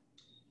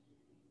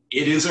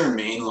 It is our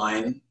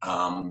mainline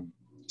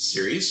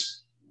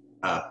series.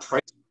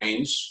 Price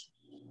range,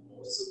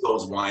 most of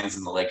those wines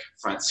in the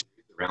Lakefront series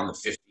around the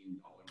 $15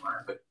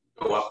 mark, but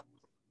go up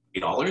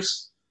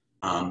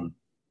 $8.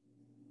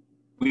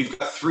 We've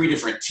got 3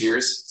 different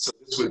tiers, so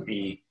this would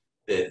be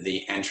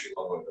the entry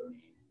level or the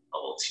main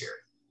level tier.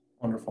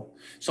 Wonderful.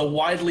 So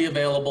widely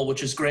available,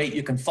 which is great.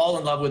 You can fall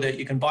in love with it.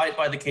 You can buy it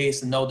by the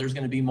case and know there's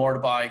going to be more to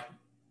buy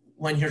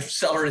when your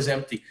cellar is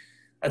empty.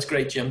 That's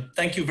great, Jim.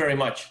 Thank you very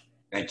much.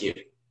 Thank you.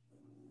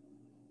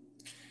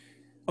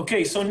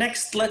 Okay, so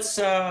next let's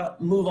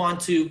move on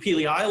to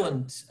Pelee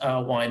Island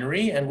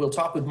Winery, and we'll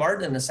talk with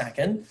Martin in a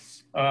second.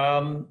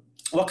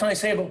 What can I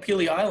say about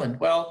Pelee Island?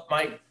 Well,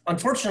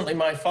 unfortunately,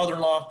 my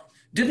father-in-law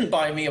didn't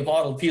buy me a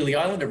bottle of Pelee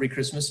Island every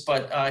Christmas,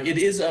 but it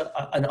is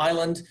an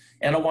island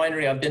and a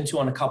winery I've been to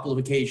on a couple of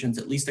occasions,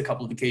 at least a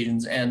couple of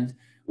occasions. And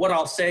what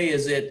I'll say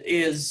is it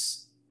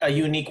is a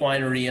unique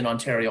winery in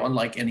Ontario,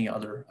 unlike any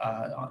other,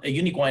 a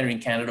unique winery in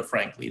Canada,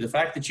 frankly. The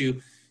fact that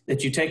you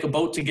take a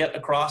boat to get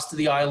across to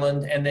the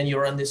island, and then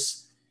you're on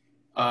this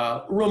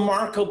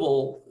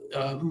remarkable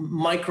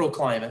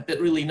microclimate that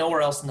really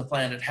nowhere else on the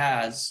planet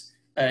has,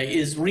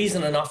 is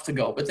reason enough to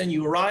go. But then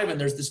you arrive and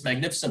there's this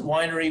magnificent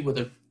winery with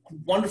a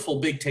wonderful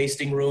big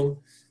tasting room,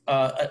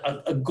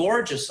 a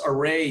gorgeous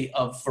array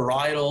of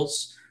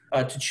varietals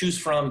to choose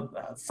from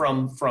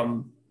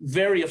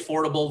very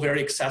affordable,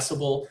 very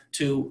accessible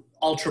to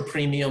ultra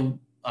premium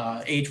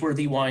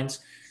age-worthy wines.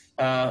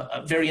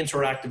 A very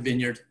interactive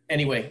vineyard.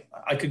 Anyway,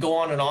 I could go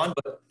on and on,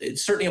 but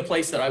it's certainly a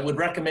place that I would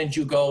recommend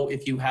you go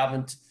if you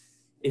haven't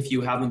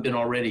been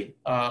already.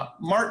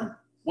 Martin,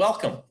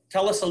 welcome.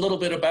 Tell us a little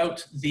bit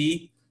about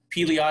the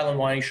Pelee Island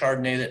Winery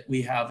Chardonnay that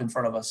we have in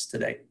front of us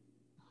today.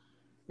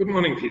 Good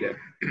morning, Peter.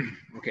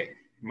 Okay,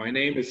 my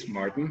name is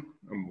Martin.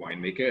 I'm a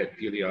winemaker at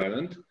Pelee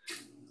Island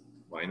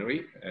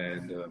Winery,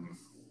 and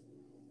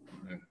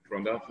in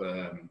front of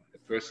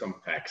first some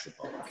facts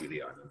about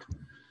Pelee Island.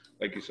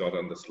 Like you saw it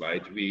on the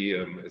slide, we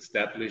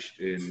established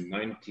in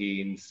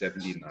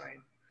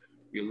 1979.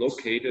 We're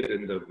located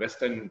in the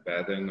western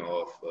basin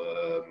of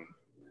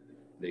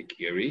Lake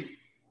Erie.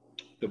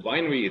 The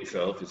winery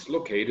itself is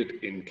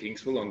located in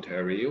Kingsville,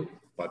 Ontario,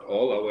 but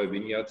all our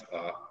vineyards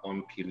are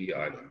on Pelee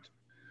Island.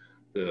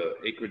 The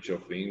acreage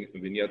of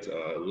vineyards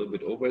are a little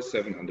bit over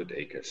 700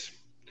 acres.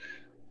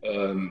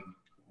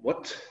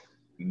 What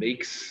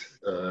makes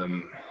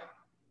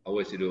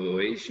our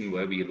situation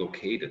where we are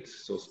located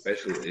so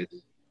special is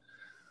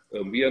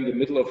we are in the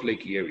middle of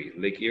Lake Erie.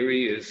 Lake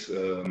Erie is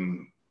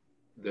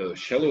the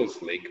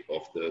shallowest lake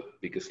of the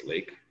biggest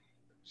lake.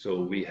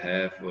 So we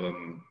have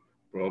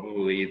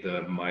probably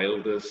the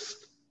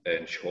mildest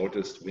and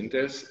shortest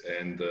winters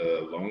and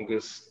the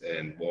longest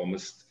and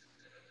warmest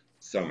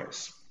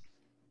summers.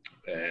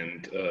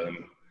 And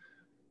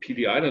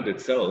Pelee Island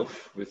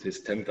itself, with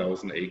its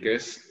 10,000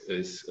 acres,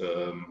 is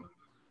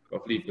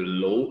roughly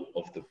below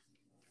of the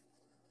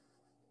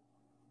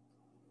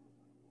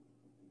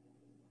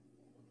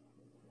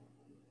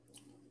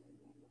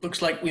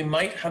Looks like we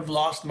might have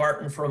lost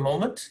Martin for a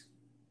moment.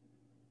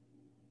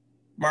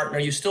 Martin, are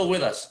you still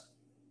with us?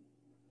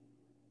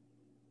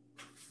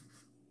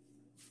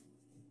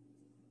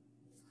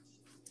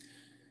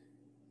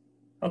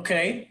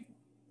 Okay,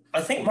 I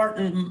think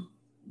Martin,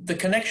 the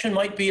connection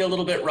might be a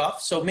little bit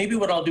rough, so maybe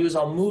what I'll do is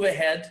I'll move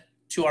ahead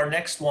to our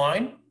next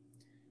wine,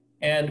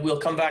 and we'll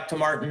come back to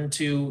Martin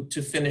to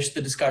finish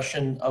the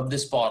discussion of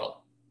this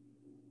bottle,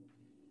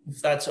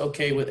 if that's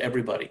okay with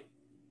everybody.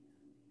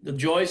 The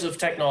joys of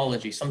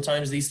technology.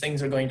 Sometimes these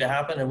things are going to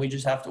happen and we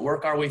just have to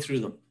work our way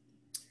through them.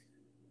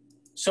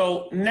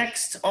 So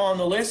next on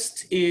the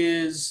list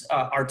is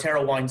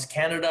Arterra Wines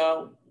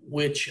Canada,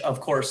 which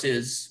of course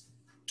is,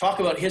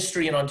 talk about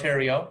history in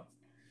Ontario.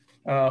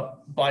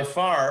 By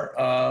far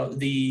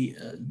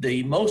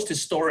the most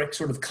historic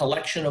sort of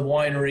collection of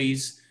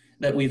wineries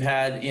that we've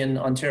had in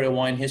Ontario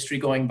wine history,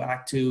 going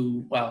back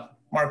to, well,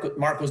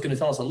 Mark was going to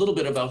tell us a little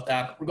bit about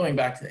that. We're going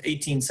back to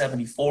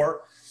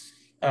 1874.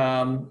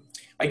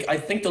 I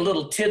think the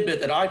little tidbit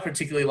that I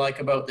particularly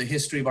like about the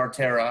history of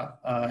Arterra,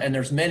 and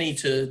there's many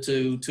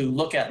to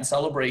look at and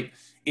celebrate,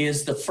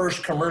 is the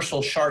first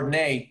commercial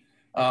Chardonnay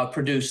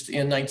produced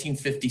in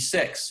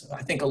 1956.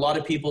 I think a lot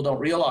of people don't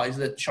realize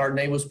that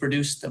Chardonnay was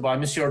produced by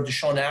Monsieur de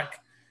Chonac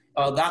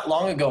that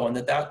long ago, and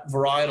that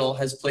varietal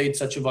has played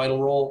such a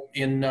vital role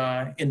in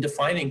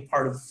defining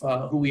part of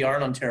who we are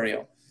in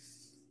Ontario.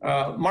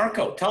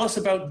 Marco, tell us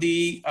about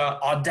the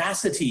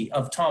audacity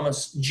of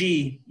Thomas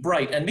G.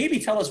 Bright, and maybe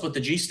tell us what the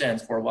G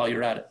stands for while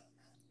you're at it.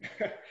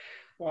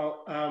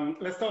 Well,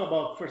 let's talk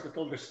about, first of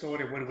all, the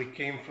story where we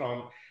came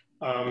from.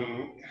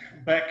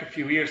 Back a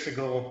few years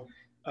ago,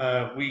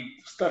 we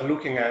started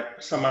looking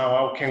at somehow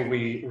how can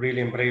we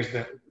really embrace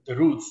the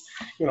roots,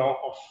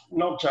 of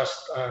not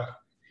just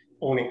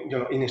owning,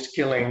 in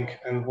skilling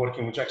and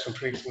working with Jackson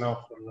Triggs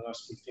now for the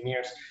last 15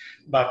 years,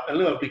 but go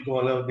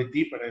a little bit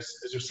deeper. As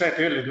you said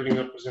earlier during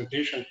your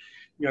presentation,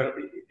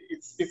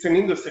 it's an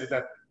industry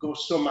that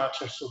goes so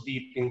much and so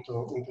deep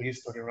into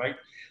history, right?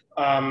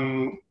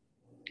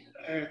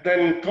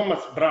 Then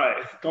Thomas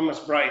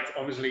Bright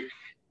obviously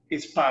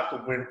is part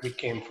of where we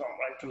came from,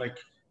 right? Like,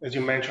 as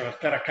you mentioned,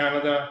 Arterra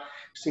Canada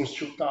since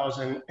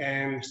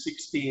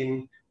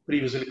 2016,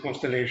 previously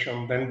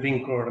Constellation, then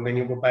Vincor, and then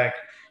you go back,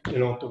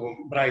 to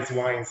Bright's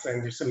Wines,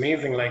 and it's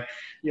amazing. Like,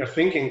 you're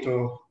thinking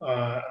to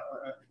an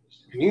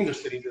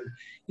industry that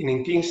in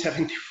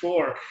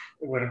 1974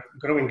 were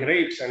growing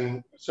grapes,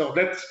 and so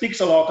that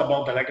speaks a lot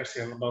about the legacy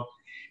and about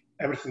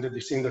everything that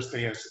this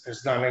industry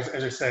has done.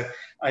 As I said,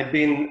 I've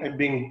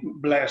been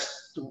blessed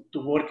to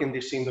work in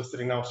this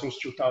industry now since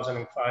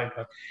 2005.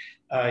 But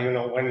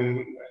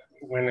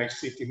when I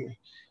sit in,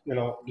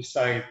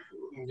 beside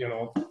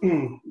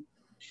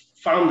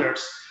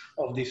founders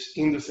of this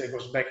industry, it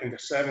goes back in the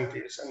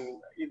 70s, and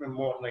even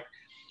more, like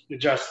you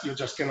just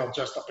cannot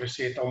just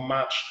appreciate how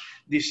much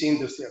this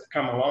industry has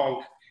come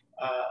along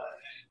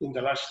in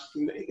the last.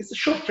 It's a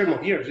short term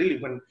of years, really,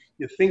 when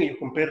you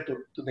compare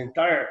to the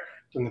entire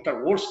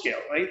world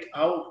scale, right?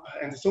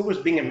 And it's always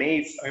being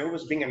amazed. I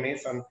always being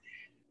amazed on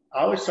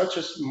how it's such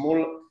a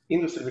small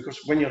industry,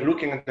 because when you're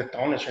looking at the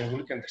tonnage and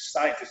looking at the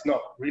size, it's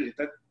not really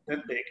that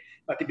big,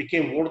 but it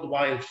became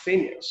worldwide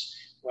famous,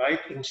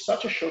 right? In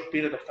such a short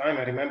period of time.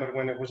 I remember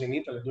when I was in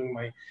Italy doing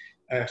my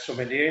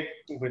sommelier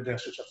with the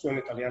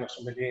Associazione Italiana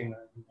Sommelier in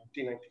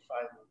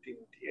 1995,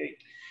 1998.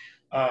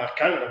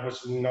 Canada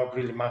was not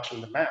really much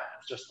on the map,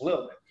 just a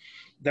little bit.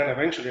 Then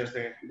eventually, as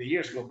the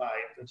years go by,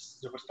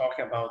 they were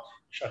talking about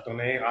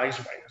Chardonnay, ice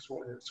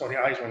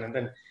wine, and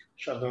then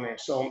Chardonnay.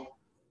 So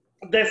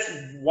that's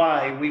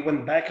why we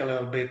went back a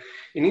little bit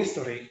in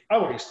history,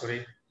 our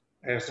history,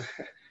 as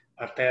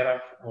Artera,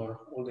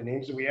 or all the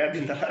names we had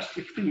in the last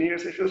 15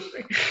 years, I should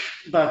say.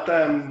 But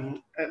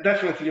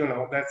definitely, you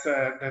know, that's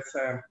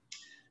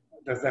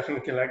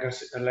definitely a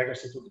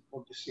legacy to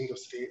what this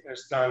industry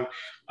has done.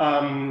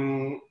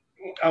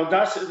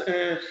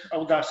 Audacity,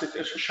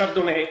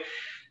 Chardonnay.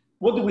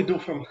 What do we do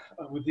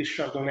with this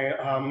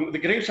Chardonnay? The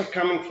grapes are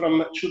coming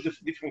from two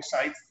different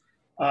sites.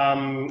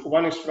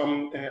 One is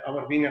from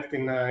our vineyard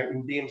in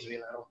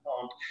Beamsville,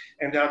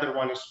 and the other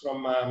one is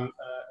from a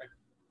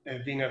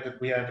vineyard that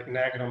we have in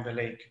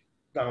Niagara-on-the-Lake,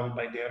 down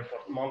by the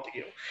airport,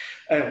 Montague.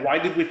 Why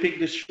did we pick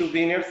these two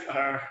vineyards?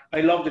 I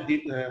love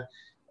the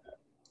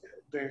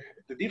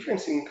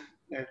difference in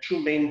two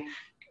main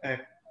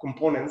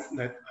components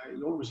that I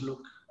always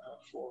look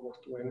forward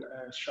to in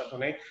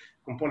Chardonnay.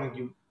 Component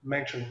you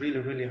mentioned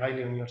really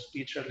highly in your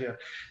speech earlier,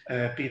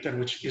 Peter,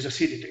 which is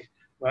acidity,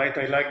 right?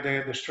 I like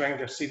the strength,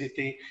 the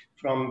acidity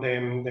from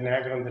the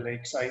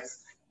Niagara-on-the-Lake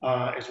sites,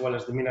 as well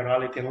as the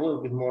minerality and a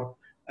little bit more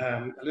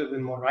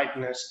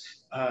ripeness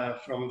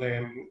from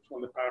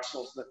the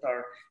parcels that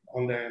are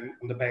on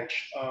the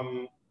bench.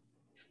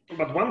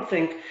 But one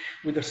thing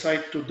we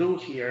decided to do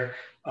here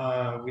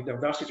with the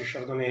Audacity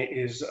Chardonnay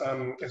is,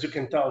 as you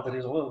can tell, there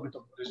is a little bit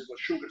of residual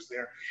sugars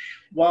there.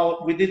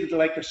 While we did it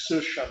like a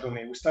Seuss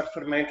Chardonnay, we start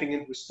fermenting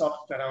it, we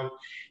stopped around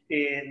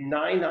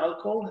 9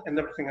 alcohol, and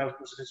everything else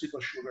was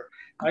residual sugar.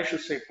 I should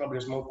say probably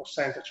a small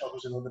percentage,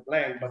 obviously not the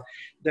blend, but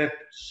that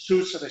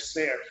Seuss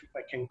reserve, if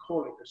I can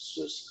call it a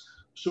Seuss,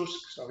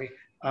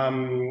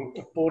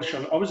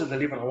 portion obviously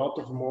deliver a lot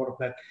of more of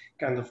that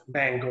kind of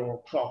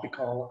mango,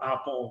 tropical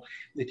apple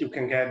that you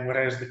can get,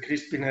 whereas the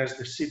crispiness,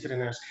 the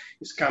citriness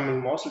is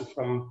coming mostly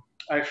from,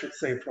 I should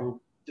say, from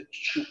the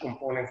two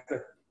components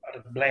that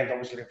are the blend,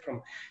 obviously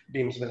from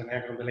Beamsville and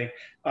Niagara-on-the-Lake.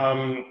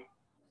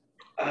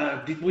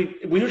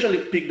 We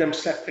usually pick them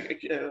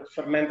separate,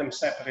 ferment them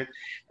separate,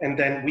 and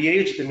then we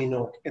age them in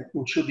oak in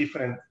two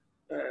different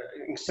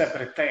in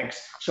separate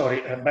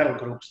barrel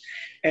groups.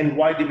 And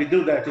why did we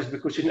do that is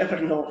because you never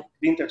know,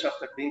 vintage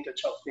after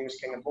vintage, how things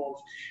can evolve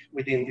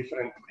within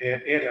different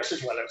areas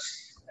as well as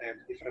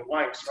different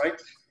wines, right?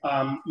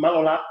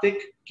 Malolactic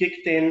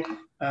kicked in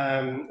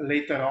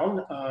later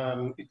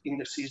on in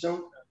the season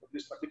for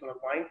this particular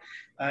wine.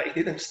 It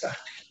didn't start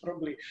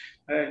probably,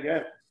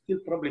 till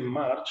probably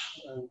March.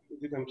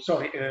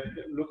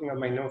 Looking at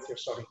my notes here,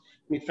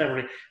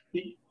 mid-February.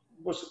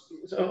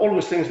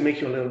 Always things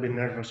make you a little bit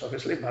nervous,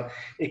 obviously, but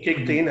it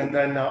kicked in, and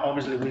then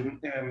obviously we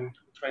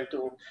tried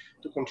to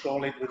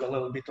control it with a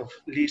little bit of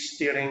lees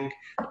steering,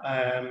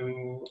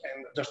 and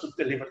just to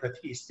deliver that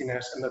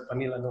yeastiness and that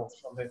vanilla note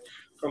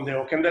from the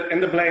oak. And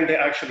the blend they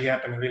actually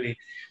happened really,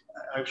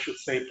 I should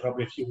say,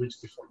 probably a few weeks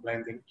before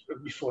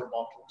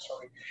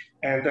bottling.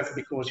 And that's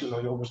because you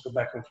always go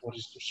back and forth.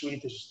 Is it too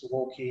sweet? Is it too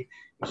oaky?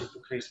 Is it too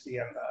crispy?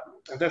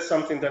 And that's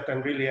something that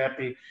I'm really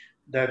happy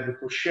that we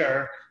could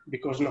share,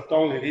 because not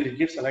only really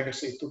gives a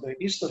legacy to the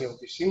history of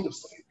this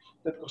industry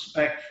that goes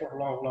back for a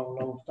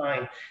long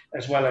time,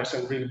 as well as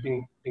I'm really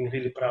being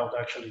really proud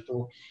actually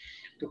to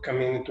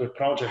come into a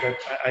project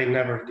that I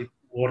never did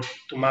work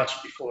too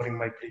much before in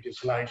my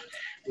previous life,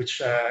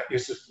 which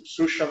is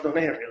Seuss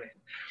Chardonnay, really.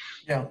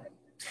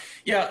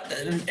 Yeah.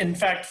 In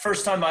fact,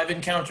 first time I've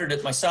encountered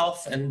it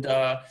myself, and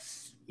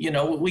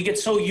we get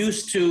so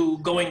used to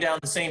going down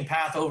the same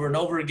path over and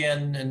over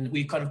again, and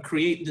we kind of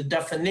create the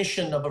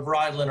definition of a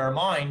varietal in our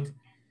mind.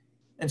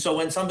 And so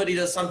when somebody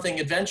does something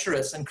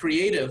adventurous and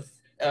creative,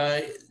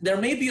 there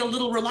may be a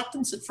little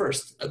reluctance at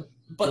first,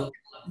 but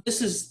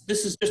this is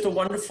just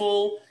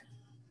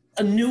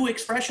a new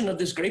expression of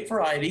this grape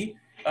variety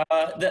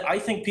that I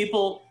think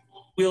people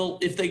will,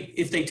 if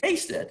they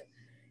taste it,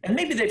 and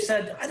maybe they've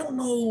said, I don't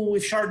know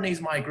if Chardonnay is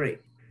my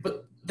grape,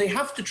 but they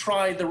have to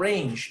try the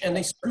range, and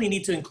they certainly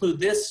need to include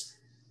this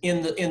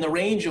in the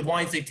range of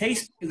wines they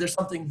taste. There's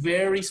something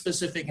very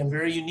specific and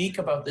very unique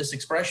about this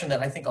expression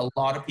that I think a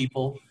lot of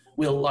people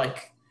will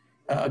like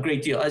a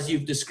great deal, as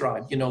you've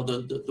described.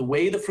 The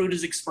way the fruit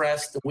is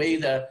expressed, the way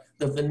the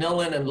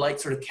vanillin and light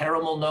sort of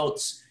caramel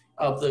notes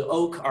of the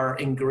oak are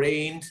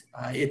ingrained.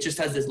 It just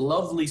has this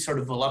lovely sort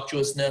of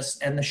voluptuousness,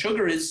 and the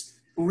sugar is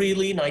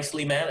really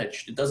nicely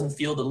managed. It doesn't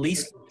feel the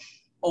least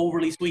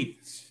overly sweet.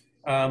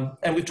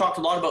 And we've talked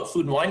a lot about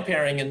food and wine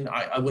pairing, and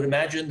I would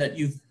imagine that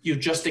you've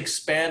just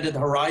expanded the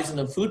horizon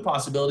of food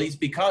possibilities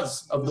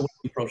because of the way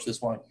you approach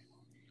this wine.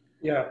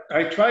 Yeah,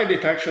 I tried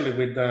it actually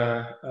with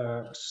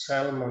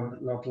salmon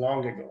not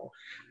long ago,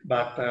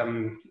 but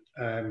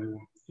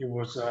it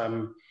was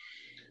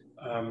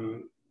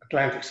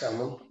Atlantic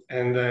salmon,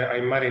 and I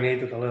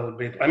marinated a little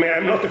bit. I mean,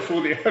 I'm not a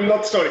foodie. I'm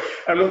not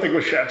a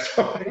good chef,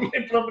 so I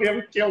may probably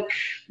have killed.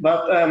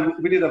 But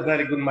we did a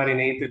very good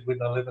marinated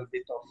with a little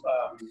bit of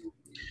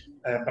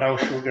brown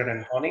sugar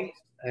and honey,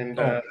 and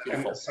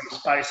some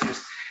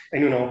spices.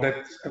 And that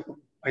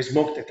I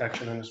smoked it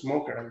actually in a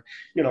smoker,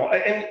 and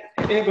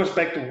and it goes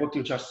back to what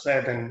you just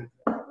said and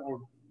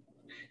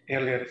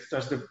earlier. It's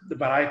just the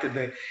variety,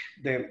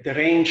 the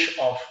range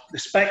of the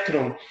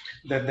spectrum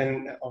that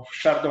then of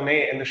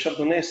Chardonnay and the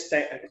Chardonnay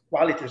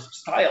qualities,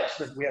 styles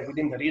that we have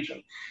within the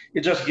region.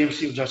 It just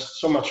gives you just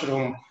so much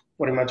room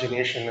for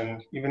imagination,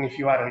 and even if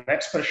you are an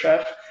expert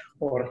chef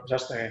or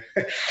just an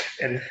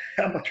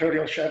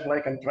amateur chef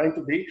like I'm trying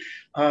to be,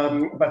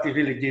 but it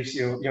really gives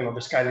you,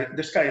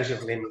 the sky is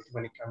your limit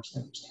when it comes to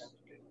this kind of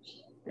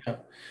things. Yeah.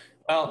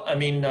 Well, I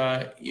mean,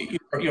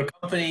 your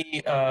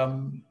company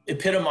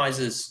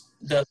epitomizes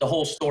the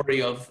whole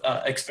story of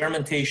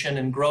experimentation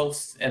and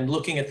growth and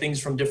looking at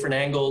things from different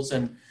angles.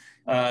 And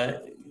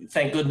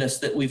thank goodness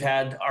that we've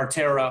had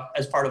Arterra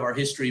as part of our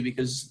history,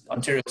 because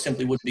Ontario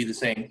simply wouldn't be the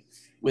same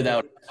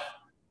without it.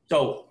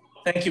 So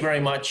thank you very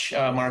much,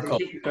 Marco.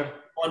 Thank you, Peter.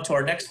 On to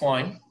our next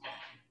wine.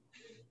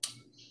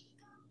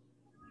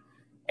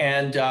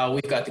 And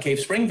we've got the Cave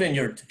Spring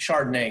Vineyard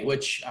Chardonnay,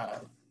 which,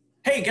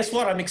 hey, guess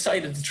what? I'm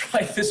excited to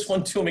try this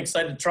one too. I'm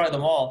excited to try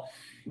them all.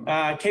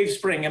 Cave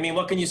Spring, I mean,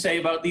 what can you say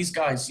about these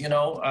guys? If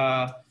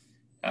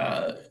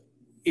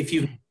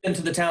you've been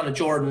to the town of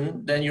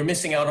Jordan, then you're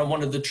missing out on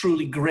one of the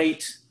truly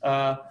great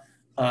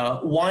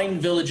wine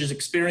villages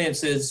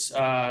experiences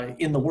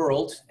in the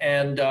world.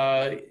 And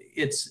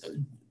it's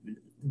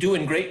due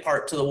in great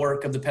part to the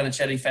work of the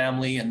Penichetti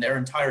family and their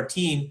entire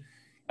team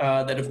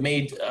that have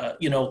made,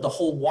 the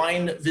whole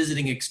wine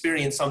visiting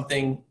experience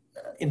something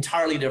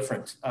entirely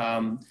different.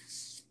 I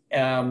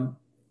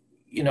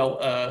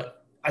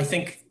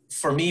think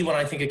for me, when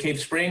I think of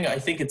Cave Spring, I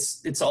think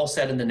it's all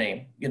said in the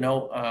name.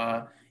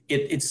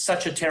 It's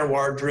such a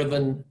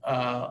terroir-driven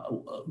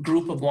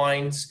group of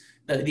wines.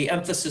 The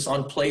emphasis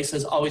on place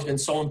has always been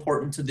so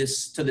important to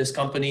this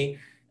company,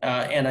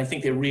 and I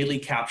think they really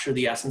capture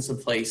the essence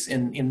of place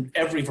in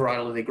every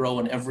varietal they grow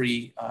and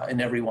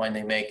in every wine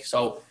they make.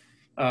 So,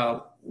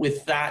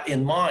 with that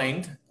in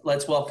mind,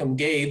 let's welcome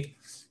Gabe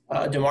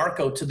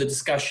DeMarco to the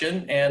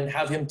discussion and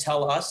have him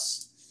tell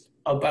us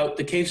about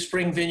the Cave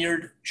Spring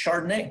Vineyard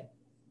Chardonnay.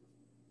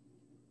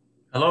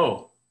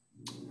 Hello.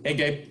 Hey,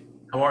 Gabe.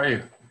 How are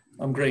you?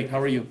 I'm great. How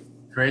are you?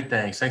 Great,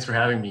 thanks. Thanks for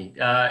having me.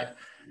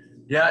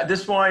 Yeah,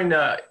 this wine,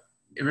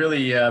 it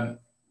really,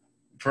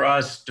 for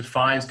us,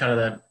 defines kind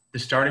of the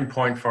starting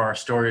point for our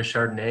story of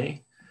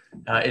Chardonnay.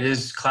 It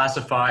is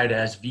classified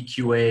as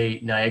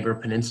VQA Niagara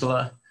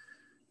Peninsula,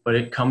 but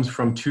it comes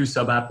from two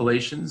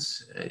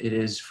sub-appellations. It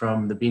is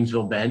from the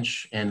Beamsville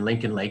Bench and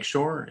Lincoln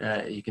Lakeshore.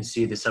 You can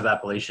see the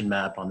sub-appellation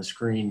map on the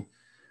screen.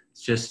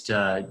 It's just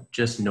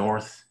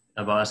north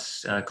of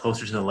us,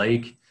 closer to the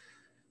lake,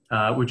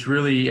 which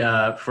really,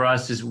 for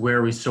us, is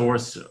where we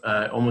source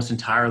almost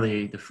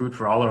entirely the fruit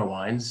for all our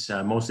wines,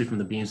 mostly from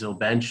the Beamsville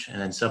Bench and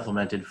then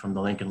supplemented from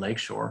the Lincoln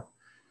Lakeshore.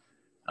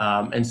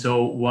 And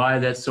so why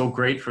that's so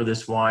great for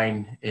this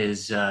wine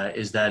is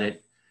that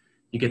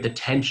you get the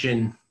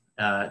tension,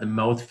 the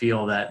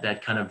mouthfeel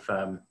that kind of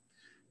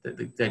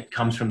that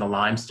comes from the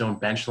limestone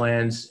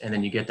benchlands, and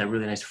then you get that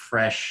really nice,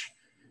 fresh,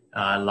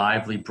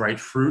 lively, bright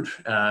fruit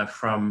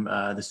from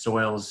the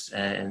soils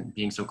and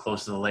being so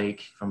close to the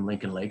lake from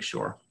Lincoln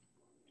Lakeshore.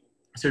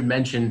 So I'd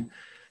mention,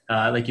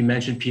 like you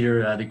mentioned,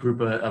 Peter, the group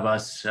of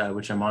us,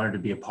 which I'm honored to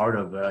be a part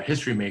of,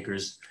 History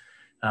Makers.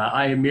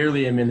 I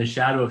merely am in the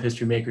shadow of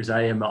History Makers.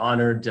 I am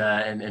honored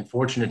and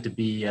fortunate to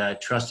be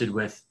trusted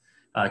with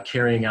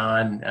carrying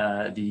on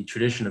the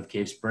tradition of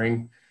Cave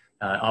Spring,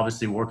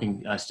 obviously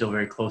working still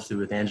very closely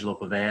with Angelo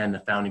Pavan, the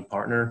founding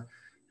partner.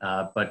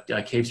 But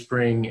Cave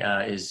Spring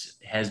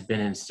has been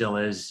and still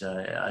is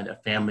a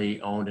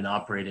family-owned and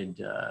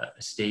operated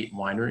estate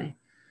winery.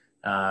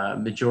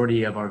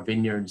 Majority of our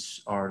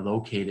vineyards are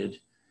located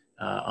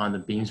on the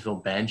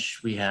Beamsville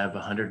Bench. We have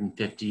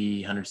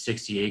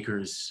 160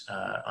 acres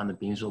on the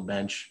Beamsville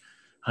Bench.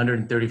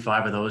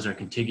 135 of those are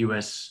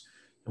contiguous.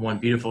 One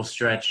beautiful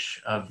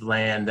stretch of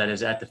land that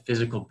is at the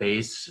physical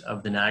base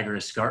of the Niagara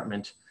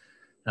Escarpment.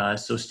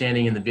 So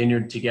standing in the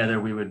vineyard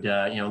together, we would,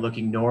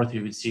 looking north,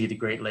 we would see the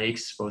Great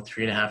Lakes, about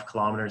 3.5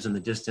 kilometers in the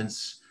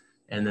distance,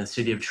 and the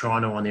city of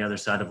Toronto on the other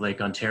side of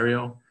Lake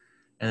Ontario.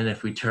 And then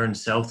if we turn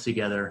south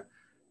together,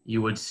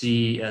 you would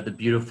see the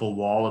beautiful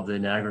wall of the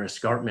Niagara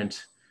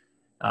Escarpment.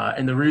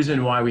 And the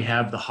reason why we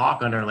have the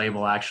hawk on our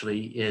label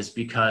actually is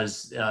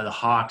because the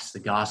hawks, the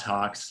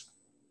goshawks,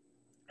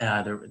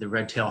 the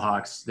red-tail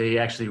hawks, they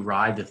actually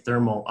ride the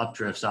thermal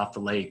updrifts off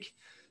the lake.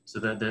 So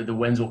the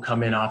winds will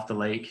come in off the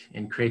lake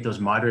and create those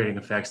moderating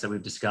effects that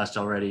we've discussed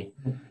already.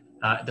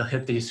 They'll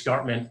hit the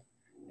escarpment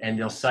and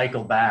they'll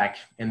cycle back,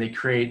 and they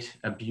create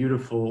a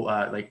beautiful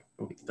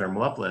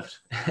thermal uplift.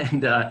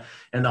 And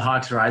the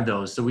hawks ride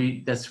those. So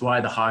that's why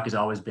the hawk has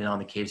always been on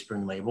the Cave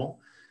Spring label.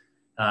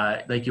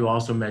 Like you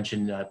also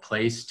mentioned,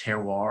 place,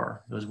 terroir.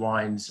 Those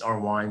wines are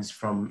wines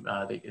from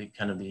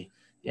the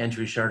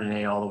entry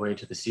Chardonnay all the way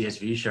to the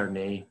CSV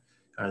Chardonnay,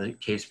 or the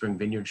Cave Spring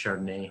Vineyard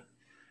Chardonnay.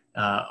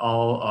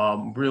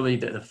 Really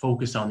the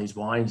focus on these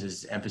wines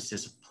is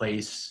emphasis of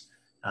place,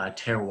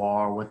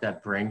 terroir, what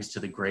that brings to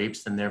the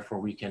grapes, and therefore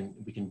we can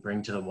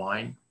bring to the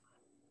wine.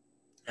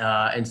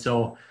 And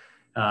so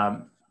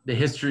the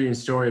history and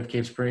story of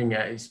Cave Spring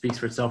speaks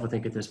for itself, I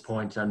think, at this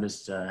point. I'm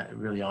just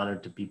really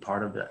honored to be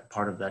part of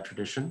that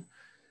tradition.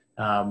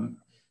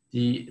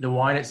 The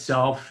wine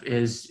itself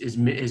is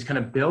kind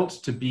of built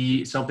to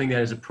be something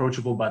that is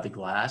approachable by the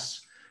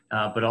glass,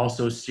 but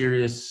also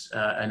serious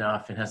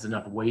enough and has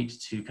enough weight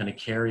to kind of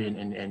carry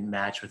and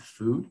match with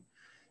food.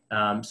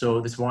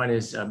 So this wine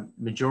is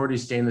majority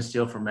stainless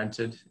steel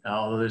fermented,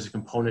 although there's a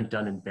component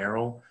done in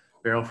barrel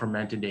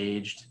fermented,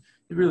 aged.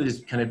 It really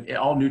is kind of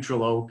all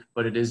neutral oak,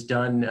 but it is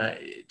done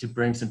to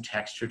bring some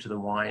texture to the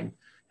wine,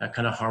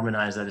 kind of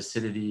harmonize that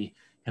acidity,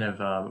 kind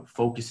of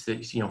focus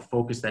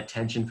that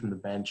tension from the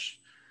bench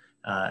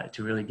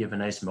to really give a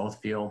nice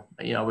mouthfeel.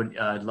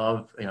 I'd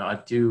love, I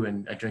do,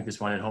 and I drink this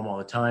wine at home all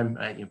the time.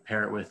 I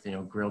pair it with,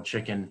 grilled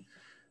chicken,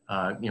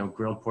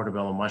 grilled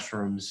portobello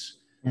mushrooms.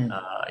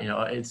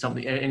 It's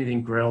something,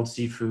 anything grilled,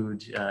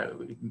 seafood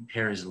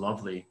pairs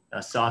lovely.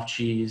 Soft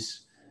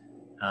cheese,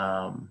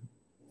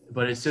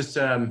 but it's just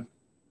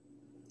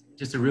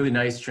a really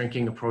nice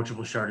drinking,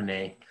 approachable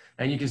Chardonnay.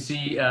 And you can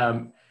see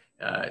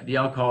the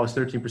alcohol is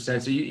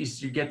 13%. So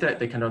you get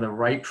the kind of the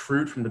ripe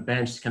fruit from the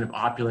bench, kind of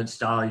opulent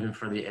style, even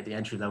for the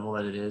entry level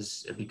that it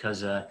is,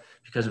 because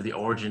of the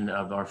origin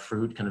of our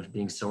fruit kind of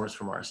being sourced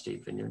from our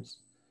estate vineyards.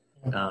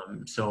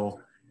 So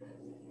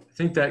I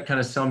think that kind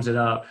of sums it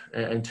up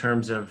in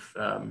terms of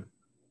kind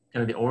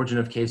of the origin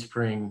of Cave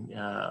Spring,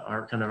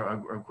 our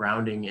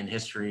grounding in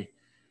history,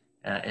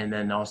 and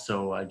then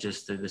also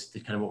just the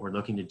kind of what we're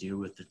looking to do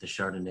with the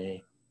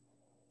Chardonnay.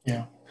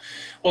 Yeah.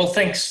 Well,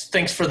 thanks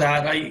for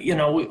that.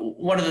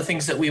 One of the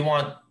ththings that we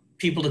want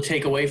people to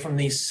take away from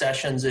these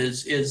sessions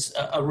is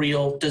a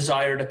real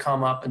desire to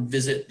come up and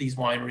visit these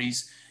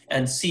wineries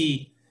and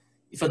see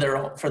for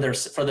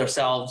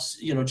themselves,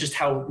 just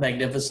how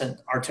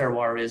magnificent our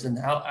terroir is, and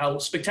how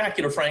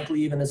spectacular,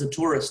 frankly, even as a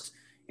tourist,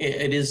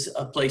 it is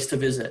a place to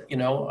visit,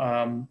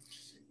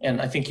 and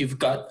I think you've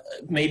got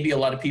maybe a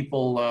lot of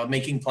people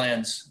making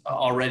plans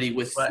already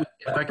with. But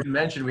if I can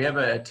mention, we have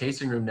a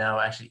tasting room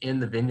now actually in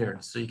the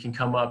vineyard. So you can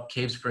come up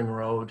Cave Spring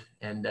Road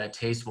and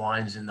taste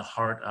wines in the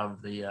heart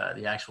of the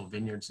actual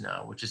vineyards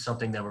now, which is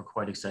something that we're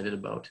quite excited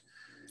about.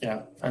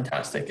 Yeah,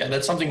 fantastic. Yeah,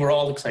 that's something we're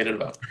all excited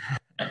about.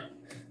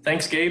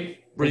 Thanks, Gabe.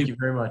 Thank you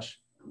very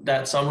much.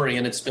 That summary,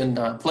 and it's been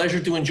a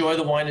pleasure to enjoy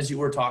the wine as you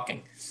were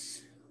talking.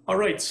 All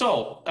right,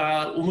 so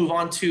we'll move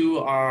on to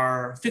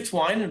our fifth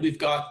wine, and we've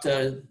got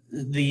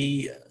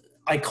the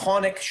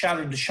iconic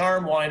Chateau de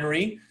Charme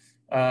winery.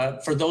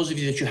 For those of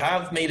you that you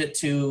have made it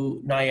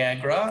to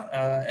Niagara,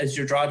 as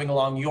you're driving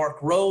along York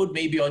Road,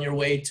 maybe on your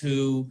way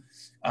to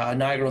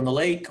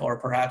Niagara-on-the-Lake, or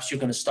perhaps you're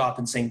going to stop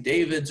in St.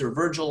 David's or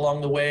Virgil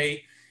along the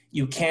way,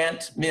 you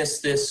can't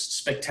miss this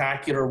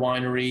spectacular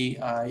winery.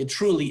 It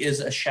truly is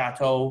a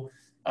chateau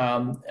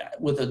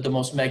with the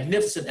most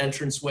magnificent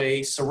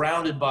entranceway,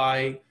 surrounded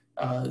by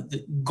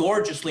the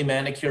gorgeously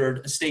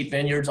manicured estate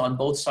vineyards on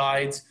both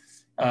sides.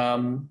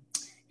 And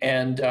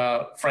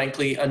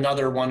frankly,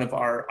 another one of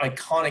our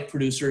iconic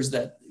producers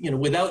that,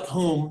 without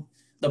whom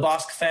the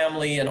Bosque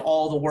family and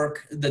all the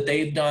work that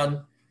they've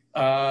done,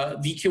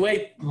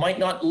 VQA might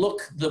not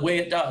look the way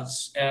it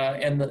does,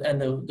 and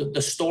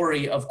the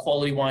story of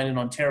quality wine in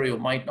Ontario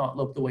might not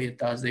look the way it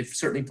does. They've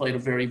certainly played a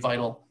very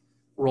vital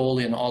role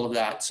in all of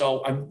that.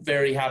 So I'm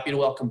very happy to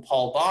welcome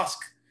Paul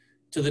Bosque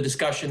to the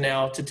discussion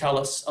now to tell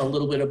us a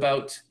little bit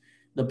about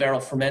the barrel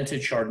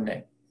fermented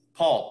Chardonnay.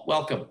 Paul,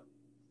 welcome.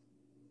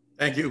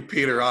 Thank you,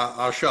 Peter.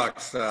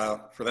 Shucks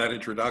for that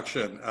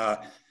introduction.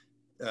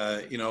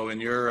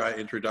 In your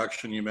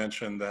introduction, you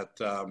mentioned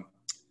that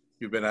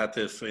you've been at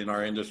this in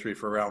our industry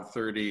for around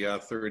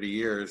 30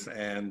 years.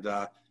 And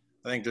I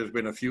think there's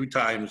been a few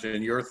times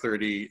in your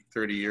 30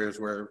 years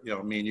where,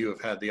 me and you have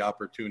had the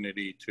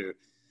opportunity to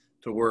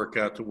work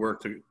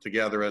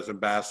together as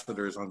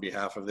ambassadors on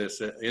behalf of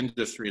this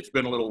industry. It's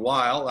been a little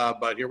while,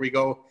 but here we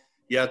go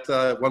yet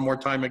one more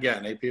time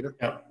again, eh, Peter?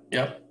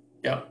 Yeah.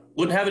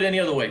 Wouldn't have it any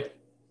other way.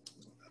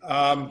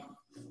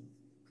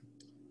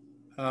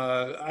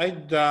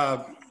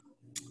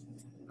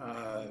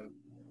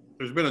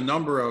 There's been a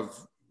number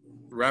of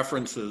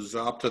references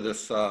up to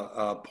this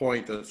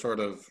point that sort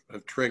of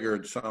have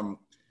triggered some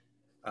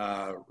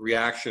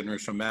reaction or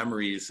some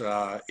memories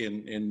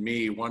in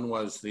me. One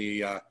was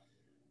the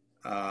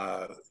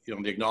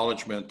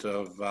acknowledgement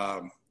of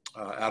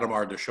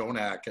Adamar de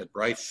Schonack at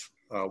Bryce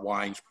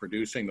Wines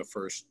producing the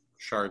first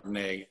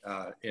Chardonnay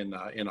in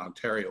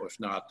Ontario, if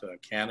not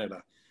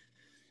Canada.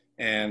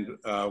 And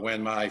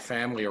when my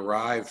family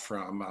arrived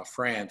from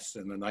France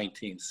in the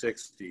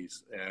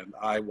 1960s, and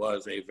I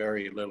was a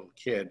very little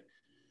kid,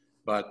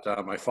 but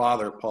my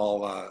father,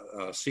 Paul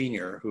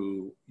Sr.,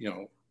 who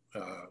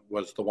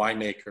was the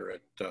winemaker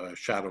at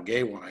Chateau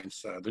Gay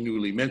Wines, the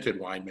newly minted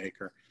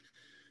winemaker,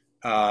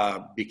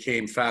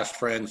 became fast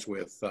friends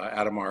with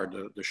Adamar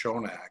de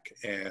Schonack,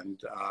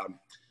 and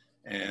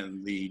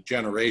the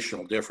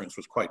generational difference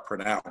was quite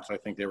pronounced. I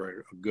think they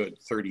were a good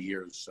 30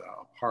 years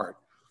apart.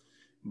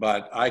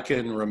 But I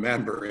can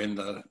remember in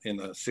the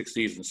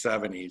 60s and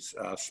 70s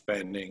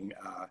spending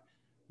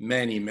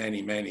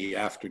many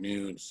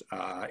afternoons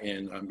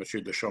in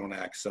Monsieur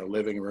Deschonac's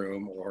living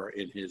room or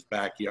in his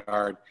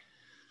backyard,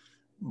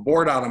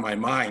 bored out of my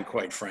mind,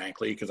 quite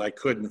frankly, because I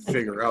couldn't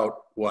figure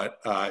out what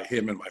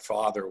him and my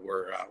father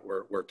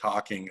were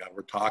talking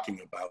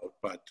about.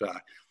 But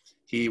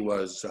he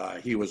was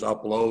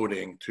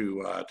uploading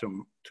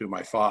to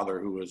my father,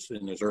 who was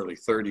in his early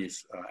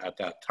 30s at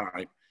that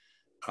time,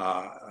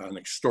 an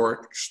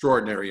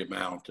extraordinary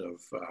amount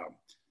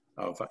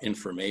of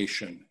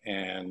information.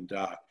 And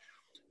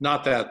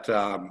not that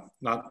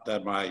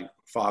my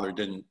father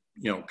didn't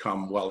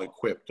come well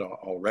equipped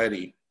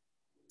already.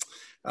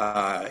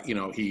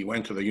 He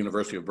went to the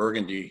University of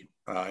Burgundy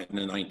in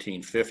the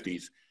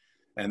 1950s,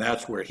 and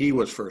that's where he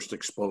was first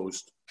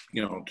exposed,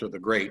 to the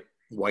great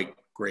white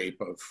grape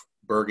of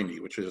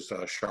Burgundy, which is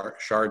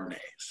Chardonnay.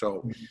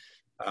 So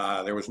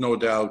there was no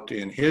doubt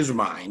in his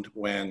mind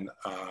when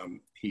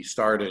he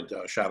started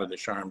Chateau de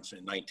Charmes in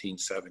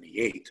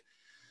 1978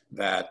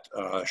 that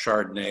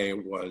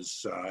Chardonnay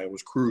was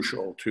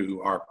crucial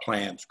to our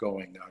plans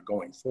going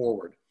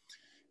forward.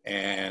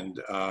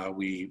 And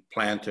we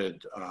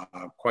planted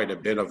quite a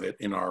bit of it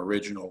in our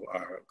original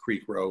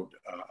Creek Road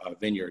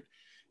vineyard.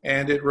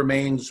 And it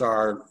remains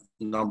our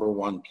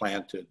 #1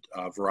 planted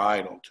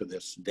varietal to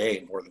this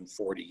day, more than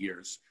 40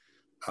 years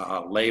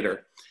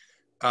later.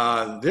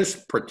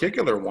 This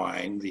particular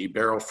wine, the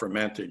barrel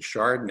fermented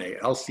Chardonnay,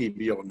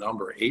 LCBO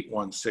number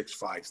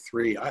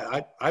 81653,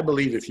 I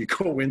believe if you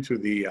go into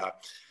the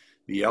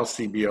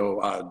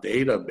LCBO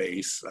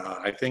database,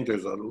 I think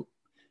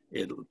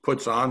it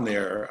puts on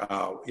there,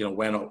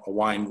 when a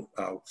wine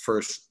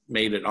first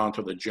made it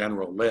onto the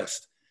general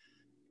list.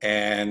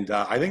 And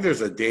I think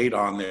there's a date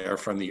on there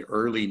from the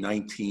early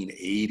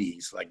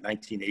 1980s, like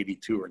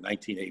 1982 or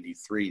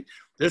 1983.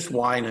 This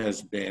wine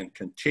has been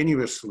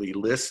continuously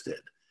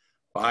listed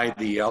by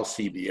the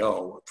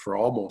LCBO for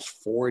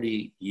almost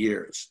 40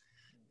 years,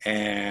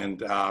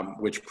 and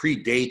which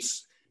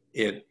predates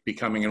it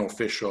becoming an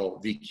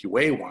official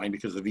VQA wine,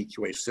 because the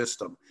VQA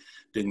system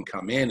didn't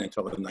come in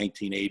until the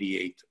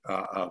 1988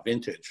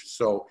 vintage.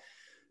 So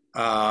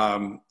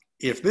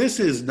if this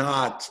is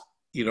not,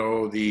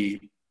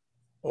 the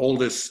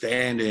oldest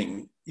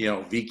standing,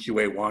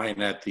 VQA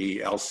wine at the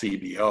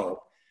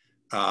LCBO,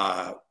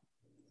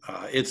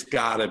 it's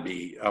gotta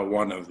be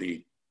one of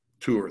the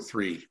 2 or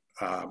 3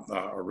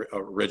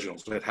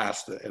 originals. It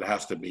has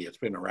to be. It's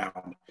been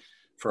around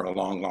for a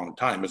long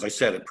time. As I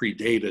said, it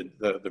predated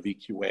the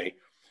VQA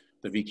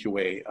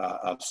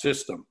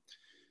system.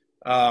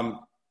 I'm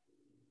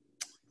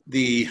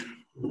going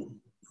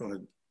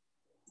to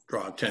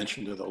draw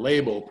attention to the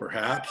label,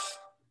 perhaps.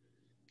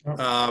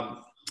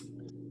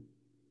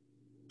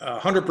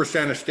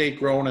 100% estate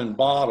grown and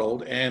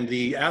bottled, and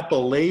the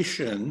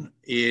appellation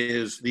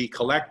is the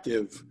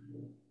collective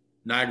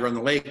Niagara on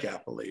the Lake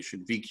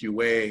appellation,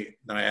 VQA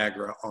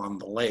Niagara on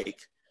the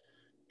Lake.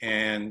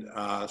 And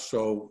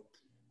so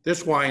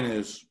this wine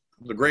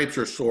the grapes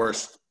are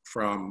sourced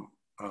from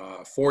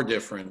 4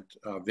 different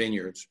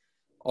vineyards,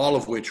 all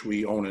of which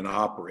we own and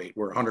operate.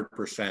 We're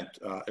 100%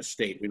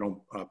 estate. We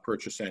don't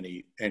purchase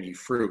any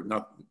fruit.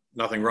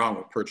 Nothing wrong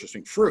with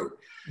purchasing fruit,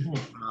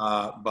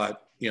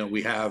 but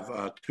we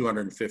have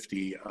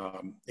 250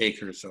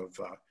 acres of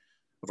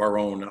our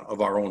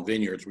own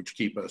vineyards, which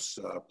keep us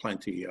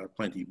plenty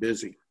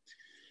busy.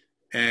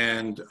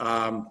 And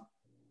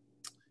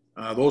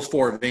those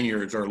 4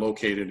 vineyards are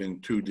located in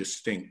 2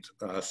 distinct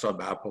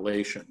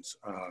sub-appellations.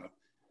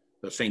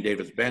 The St.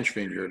 David's Bench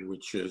Vineyard,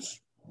 which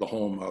is the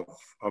home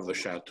of the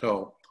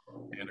chateau,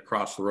 and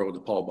across the road,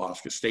 the Paul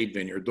Bosque Estate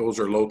Vineyard. Those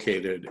are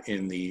located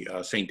in the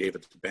St.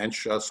 David's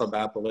Bench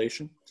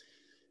sub-appellation.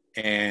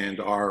 And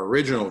our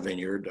original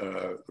vineyard,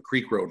 the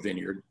Creek Road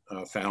Vineyard,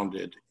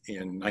 founded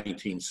in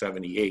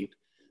 1978,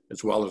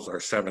 as well as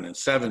our 7 and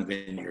 7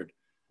 vineyard,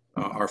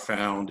 are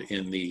found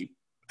in the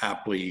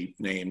aptly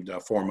named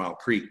 4 Mile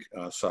Creek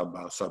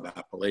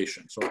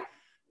sub-appellation. So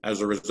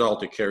as a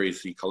result, it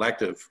carries the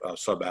collective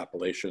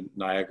sub-appellation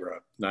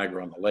Niagara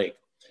on the Lake.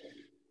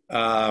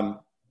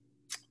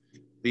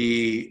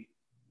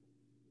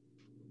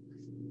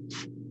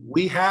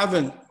 We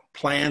haven't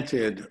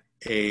planted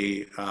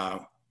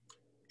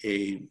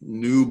a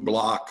new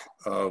block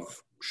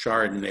of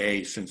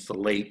Chardonnay since the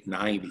late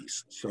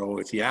 90s. So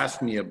if you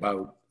ask me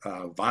about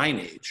vine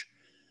age,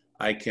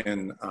 I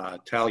can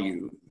tell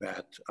you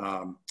that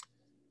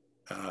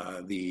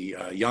the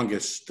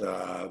youngest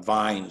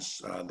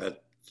vines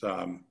that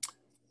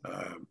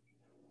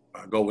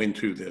go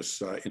into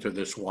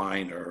this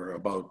wine are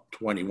about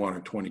 21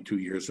 or 22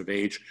 years of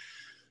age,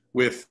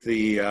 with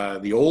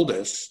the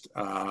oldest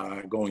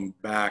going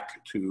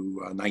back to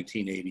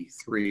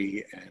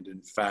 1983, and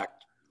in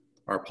fact,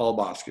 our Paul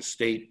Bosque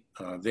Estate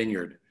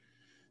vineyard,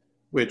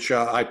 which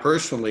I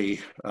personally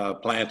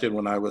planted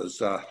when I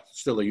was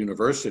still a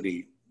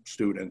university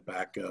student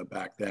back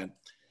then.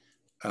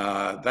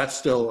 That's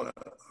still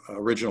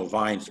original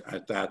vines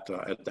at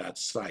that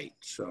site.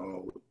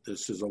 So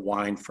this is a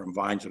wine from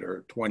vines that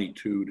are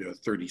 22 to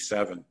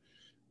 37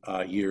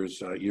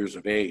 years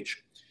of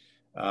age.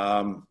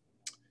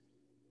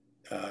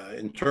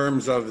 In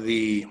terms of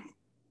the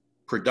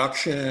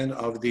production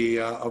of the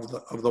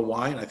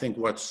wine, I think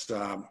what's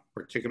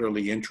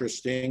particularly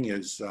interesting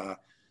is a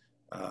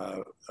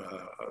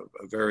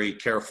very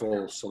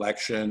careful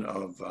selection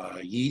of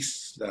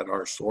yeasts that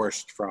are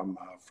sourced from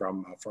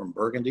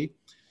Burgundy.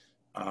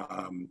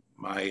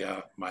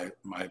 My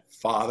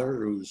father,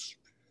 who's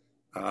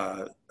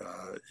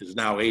is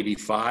now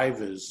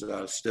 85, is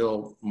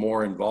still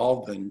more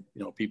involved than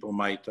people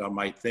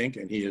might think,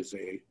 and he is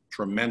a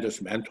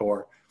tremendous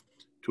mentor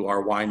to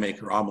our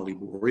winemaker Amélie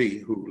Bourry,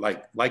 who,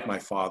 like my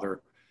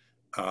father,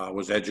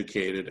 was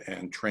educated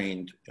and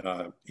trained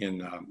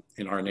in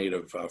our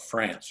native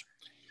France.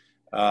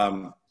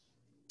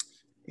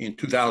 In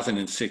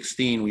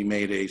 2016, we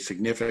made a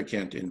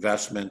significant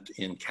investment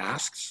in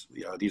casks.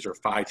 These are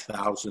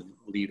 5,000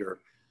 liter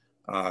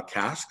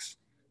casks.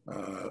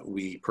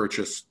 We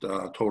purchased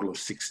a total of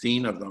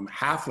 16 of them.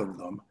 Half of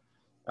them,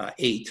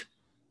 8,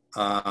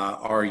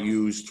 are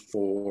used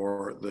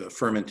for the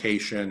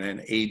fermentation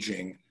and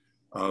aging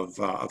of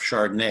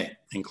Chardonnay,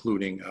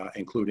 including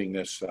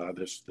this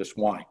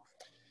wine.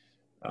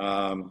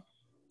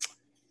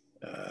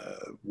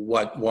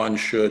 What one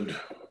should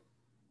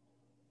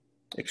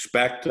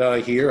expect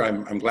here,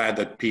 I'm glad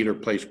that Peter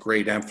placed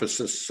great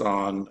emphasis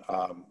on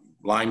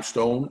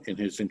limestone in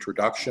his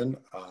introduction.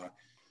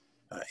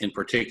 In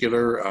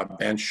particular,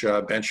 bench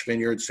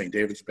vineyards, St.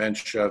 David's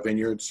bench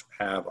vineyards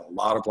have a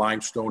lot of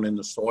limestone in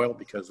the soil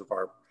because of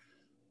our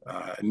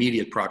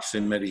immediate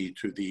proximity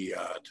to the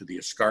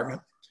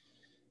escarpment.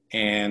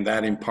 And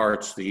that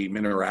imparts the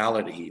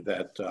minerality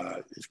that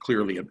is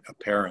clearly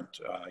apparent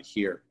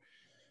here.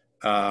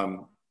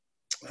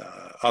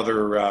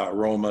 Other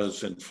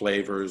aromas and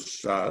flavors,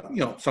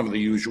 some of the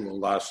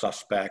usual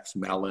suspects: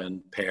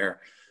 melon,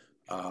 pear,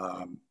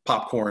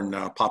 popcorn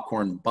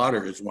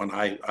butter is one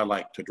I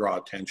like to draw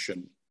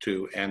attention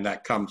to, and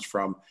that comes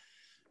from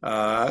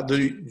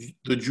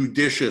the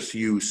judicious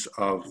use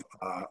of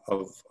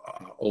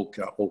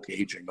oak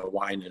aging. The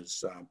wine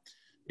is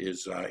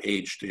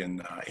aged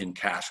in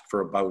cask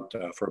for about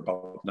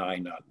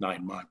 9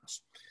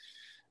 months.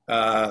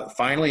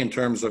 Finally, in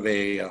terms of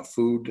a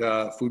food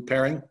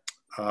pairing,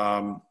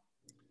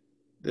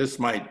 this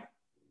might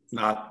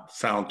not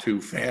sound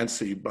too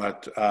fancy,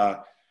 but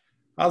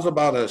how's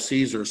about a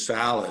Caesar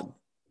salad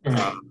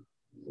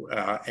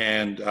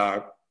and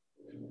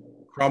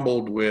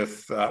crumbled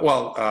with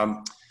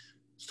you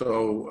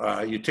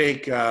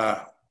take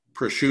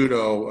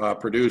prosciutto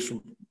produced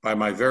by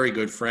my very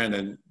good friend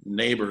and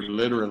neighbor,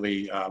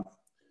 literally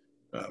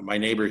my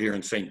neighbor here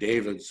in St.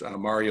 David's,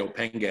 Mario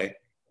Penge.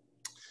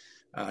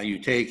 You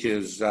take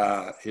his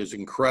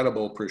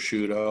incredible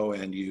prosciutto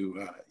and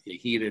you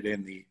heat it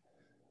in the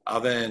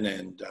oven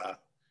and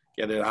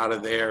get it out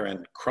of there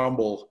and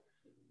crumble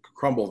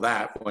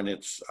that when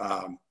it's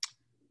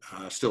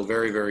still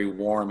very, very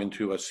warm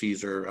into a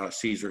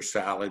Caesar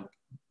salad.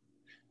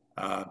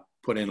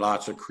 Put in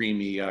lots of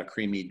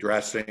creamy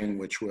dressing,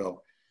 which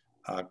will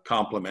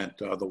complement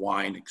the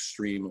wine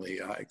extremely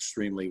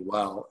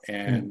well.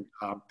 And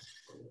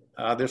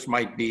this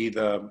might be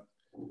the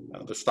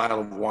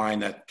style of wine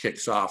that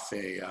kicks off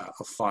a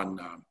fun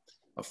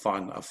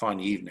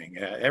evening.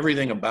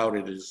 Everything about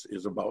it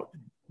is about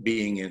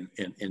being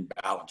in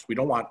balance. We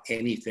don't want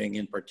anything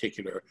in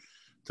particular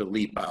to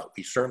leap out.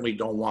 We certainly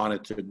don't want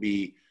it to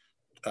be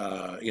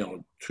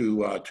too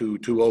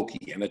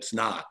oaky, and it's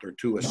not, or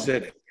too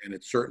acidic, and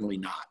it's certainly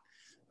not.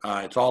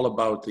 It's all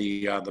about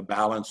the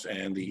balance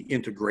and the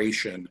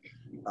integration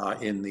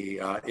in the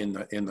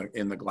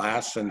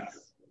glass. And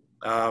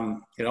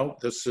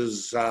this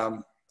is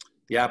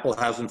the apple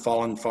hasn't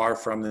fallen far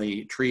from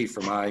the tree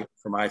for my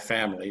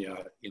family.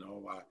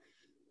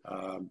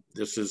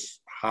 This is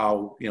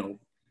how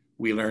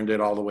we learned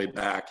it all the way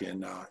back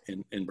in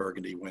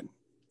Burgundy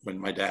when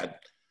my dad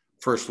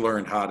first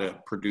learned how to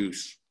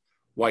produce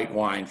white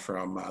wine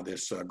from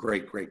this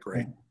great.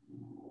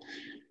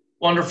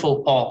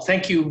 Wonderful, Paul.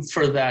 Thank you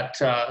for that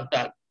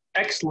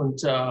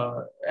excellent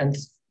and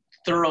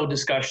thorough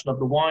discussion of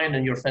the wine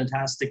and your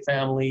fantastic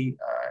family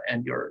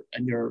and your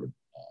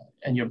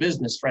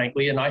business,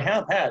 frankly. And I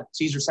have had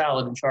Caesar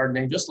salad and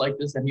Chardonnay just like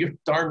this, and you're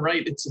darn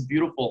right, it's a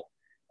beautiful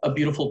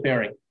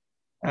pairing.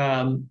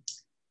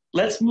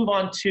 Let's move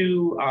on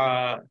to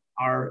our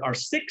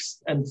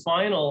sixth and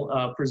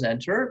final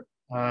presenter.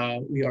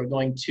 We are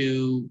going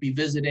to be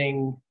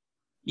visiting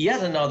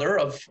yet another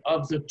of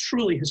the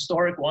truly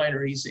historic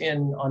wineries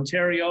in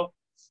Ontario,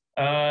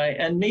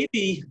 and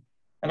maybe,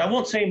 and I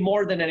won't say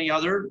more than any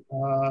other,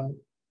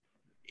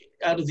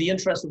 out of the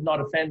interest of not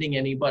offending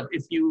any, but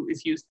if you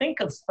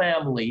think of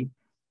family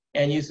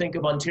and you think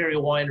of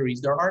Ontario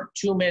wineries, there aren't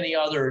too many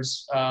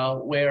others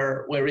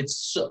where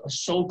it's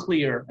so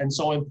clear and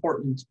so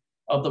important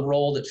of the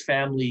role that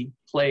family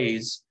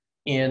plays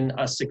in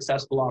a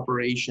successful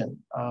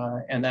operation.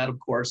 And that, of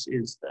course,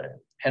 is the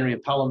Henry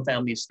of Pelham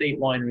family estate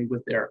winery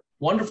with their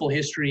wonderful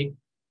history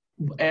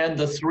and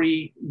the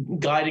 3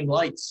 guiding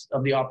lights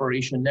of the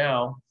operation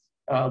now.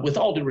 With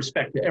all due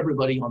respect to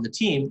everybody on the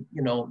team,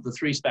 the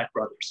 3 Speck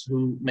brothers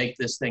who make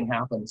this thing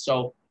happen.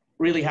 So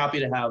really happy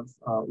to have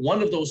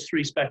one of those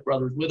three Speck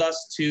brothers with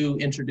us to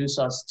introduce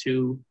us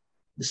to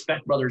the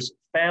Speck brothers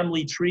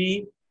family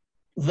tree,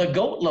 the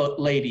Goat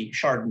Lady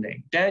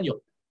Chardonnay.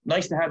 Daniel,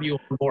 nice to have you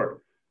on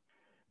board.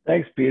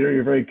 Thanks, Peter.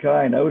 You're very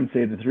kind. I wouldn't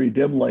say the three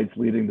dim lights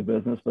leading the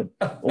business, but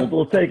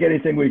we'll take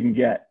anything we can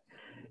get.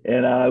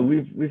 And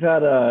we've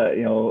had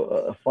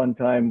a fun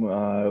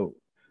time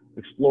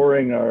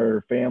exploring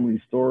our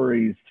family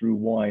stories through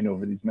wine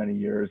over these many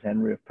years.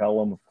 Henry of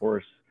Pelham, of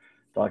course,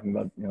 talking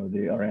about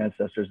our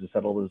ancestors who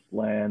settled this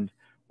land,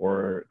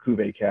 or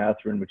Cuvée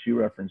Catherine, which you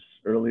referenced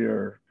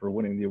earlier for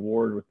winning the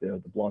award with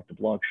the Blanc de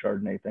Blanc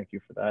Chardonnay. Thank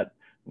you for that,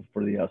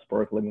 for the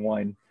sparkling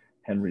wine.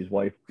 Henry's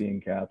wife being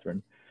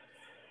Catherine.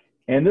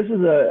 And this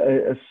is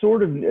a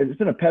sort of, it's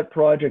been a pet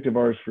project of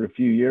ours for a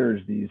few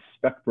years, these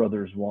Speck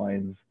Brothers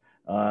wines,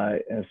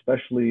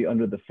 especially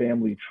under the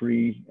family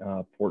tree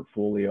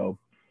portfolio.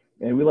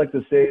 And we like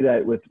to say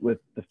that with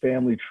the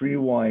family tree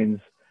wines,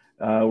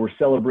 we're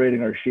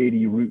celebrating our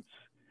shady roots.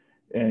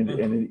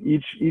 And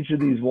each of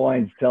these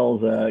wines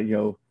tells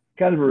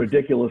kind of a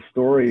ridiculous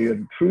story, a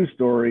true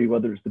story,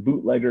 whether it's the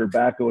bootlegger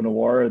Baco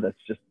Noir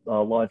that's just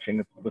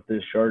launching with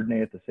this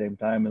Chardonnay at the same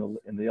time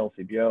in the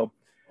LCBO,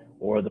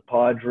 or the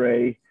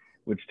Padre,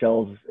 which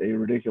tells a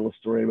ridiculous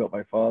story about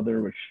my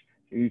father, which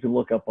you can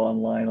look up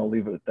online. I'll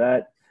leave it at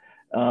that.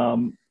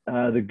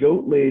 The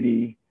Goat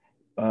Lady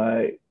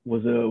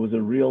was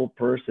a real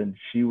person.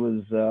 She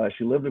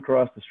lived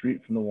across the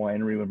street from the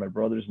winery when my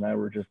brothers and I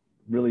were just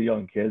really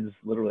young kids.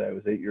 Literally, I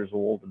was 8 years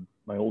old, and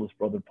my oldest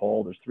brother,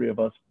 Paul, there's three of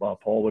us.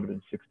 Paul would have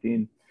been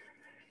 16.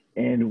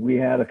 And we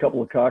had a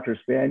couple of Cocker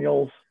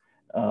Spaniels,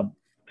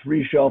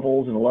 3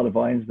 shovels, and a lot of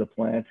vines to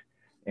plant.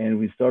 And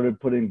we started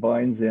putting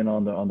vines in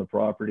on the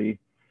property.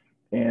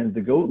 And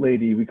the Goat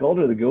Lady, we called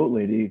her the Goat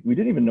Lady. We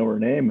didn't even know her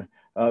name.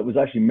 It was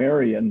actually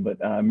Marion, but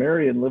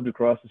Marion lived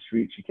across the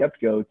street. She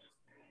kept goats,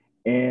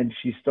 and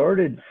she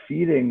started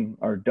feeding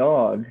our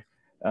dog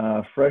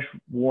fresh,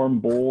 warm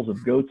bowls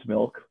of goat's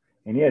milk.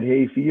 And he had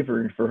hay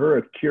fever, and for her,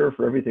 a cure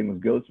for everything was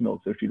goat's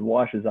milk. So she'd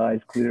wash his eyes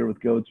clear with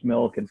goat's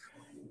milk. And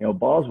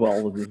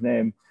Boswell was his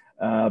name.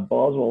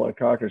 Boswell, our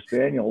Cocker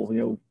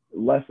Spaniel,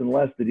 less and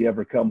less did he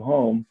ever come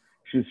home.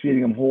 She was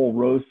feeding him whole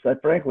roasts.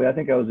 Frankly, I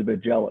think I was a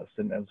bit jealous,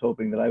 and I was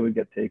hoping that I would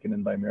get taken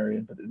in by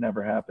Marion, but it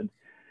never happened.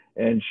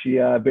 And she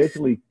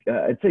basically,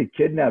 I'd say,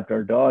 kidnapped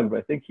our dog, but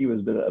I think he was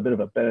a bit of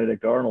a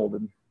Benedict Arnold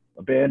and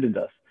abandoned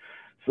us.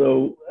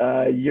 So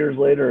years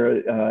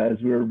later,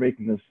 as we were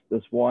making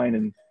this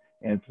wine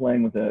and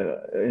playing with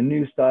a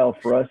new style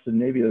for us, and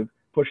maybe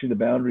pushing the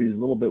boundaries a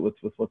little bit with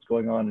what's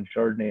going on in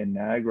Chardonnay and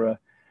Niagara,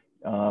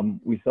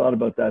 we thought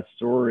about that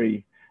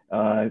story.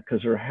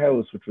 Because her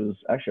house, which was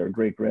actually our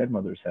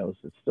great-grandmother's house,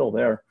 it's still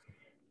there,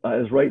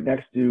 is right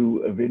next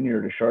to a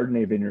vineyard, a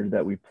Chardonnay vineyard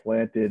that we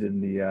planted in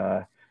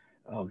the,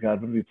 when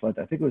did we plant?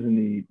 I think it was in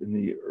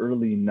the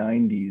early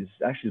 90s,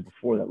 actually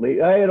before that,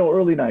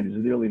 early 90s,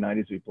 in the early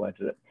 90s we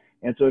planted it.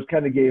 And so it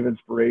kind of gave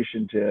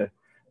inspiration to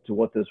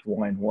what this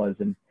wine was.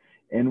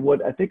 And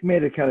what I think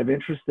made it kind of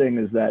interesting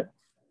is that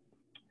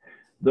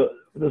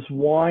this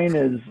wine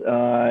is,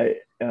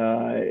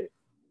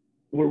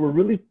 we're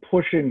really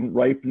pushing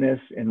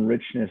ripeness and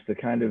richness to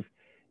kind of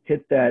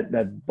hit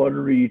that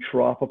buttery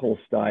tropical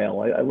style.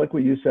 I like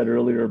what you said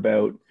earlier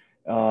about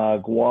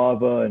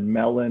guava and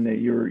melon.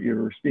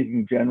 You're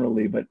speaking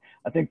generally, but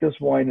I think this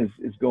wine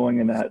is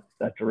going in that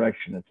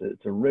direction.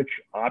 It's a rich,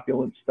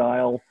 opulent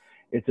style.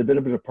 It's a bit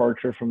of a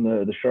departure from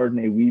the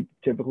Chardonnay we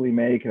typically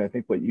make, and I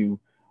think what you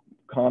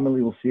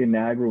commonly will see in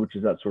Niagara, which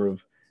is that sort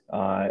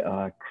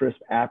of crisp,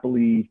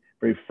 appley,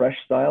 very fresh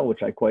style,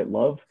 which I quite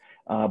love.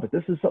 But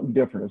this is something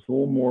different. It's a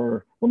little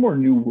more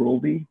new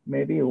worldy,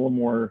 maybe a little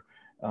more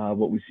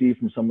what we see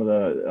from some of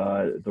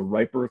the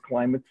riper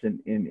climates in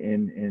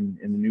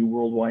the New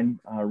World wine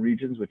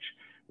regions,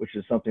 which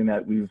is something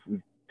that we've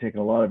taken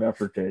a lot of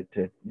effort to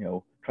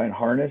try and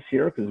harness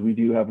here, because we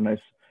do have a nice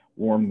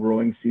warm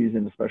growing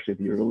season, especially at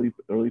the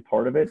early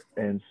part of it.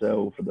 And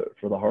so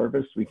for the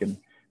harvest, we can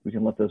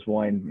let this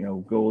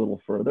wine go a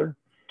little further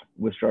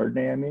with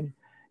Chardonnay, I mean.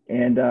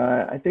 And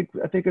I think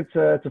it's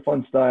a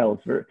fun style.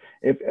 It's very.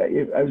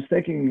 If I was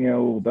thinking,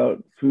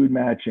 about food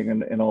matching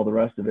and all the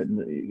rest of it, and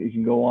you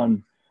can go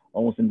on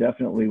almost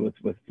indefinitely with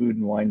food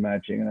and wine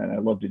matching, and I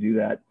love to do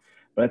that.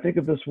 But I think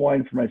of this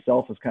wine for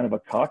myself as kind of a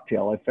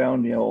cocktail. I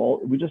found,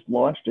 we just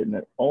launched it,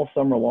 and all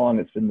summer long,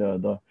 it's been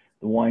the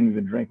wine we've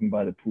been drinking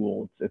by the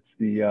pool. It's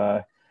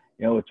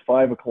it's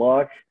 5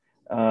 o'clock.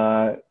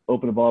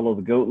 Open a bottle of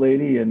the Goat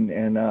Lady,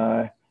 and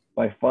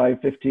by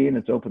 5:15,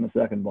 it's open the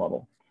second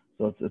bottle.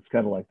 So it's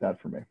kind of like that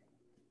for me.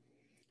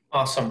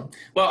 Awesome.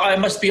 Well, I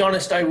must be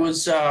honest, I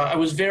was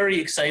very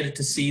excited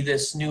to see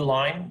this new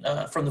line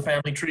from the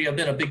family tree. I've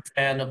been a big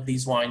fan of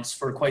these wines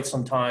for quite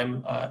some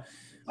time.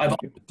 I've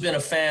always been a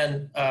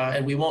fan,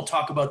 and we won't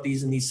talk about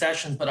these in these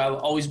sessions, but I've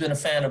always been a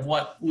fan of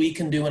what we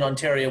can do in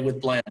Ontario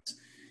with blends.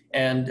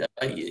 And,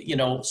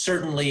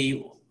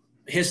 certainly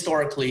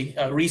historically,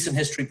 recent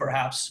history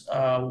perhaps,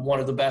 one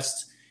of the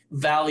best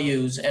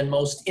values and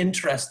most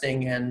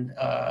interesting and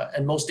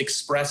most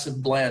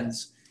expressive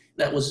blends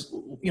that was,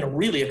 you know,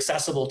 really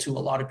accessible to a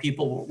lot of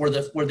people were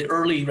the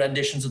early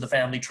renditions of the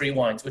family tree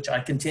wines, which I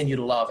continue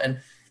to love. And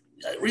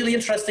a really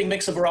interesting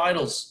mix of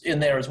varietals in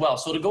there as well.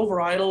 So to go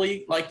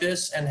varietally like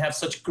this and have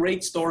such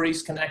great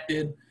stories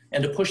connected,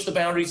 and to push the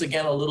boundaries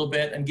again a little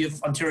bit and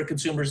give Ontario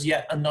consumers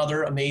yet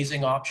another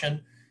amazing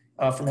option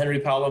from Henry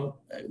Pelham,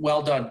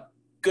 well done.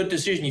 Good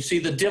decision. You see,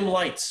 the dim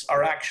lights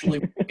are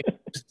actually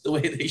the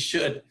way they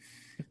should.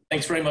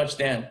 Thanks very much,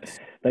 Dan.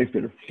 Thanks,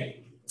 Peter.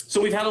 Okay. So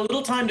we've had a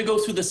little time to go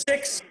through the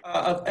six.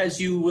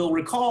 As you will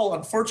recall,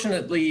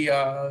 unfortunately,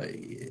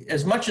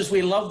 as much as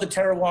we love the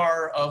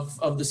terroir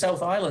of the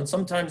South Island,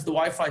 sometimes the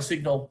Wi-Fi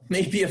signal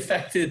may be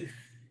affected.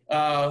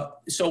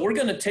 So we're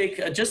going to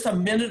take just a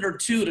minute or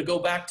two to go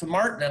back to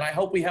Martin, and I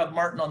hope we have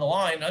Martin on the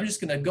line. I'm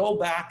just going to go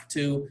back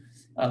to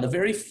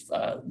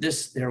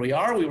there we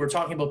are. We were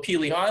talking about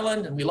Pelee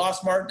Island, and we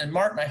lost Martin. And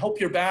Martin, I hope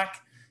you're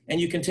back, and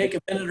you can take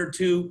a minute or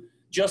two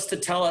just to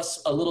tell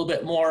us a little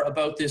bit more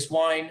about this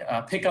wine,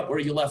 pick up where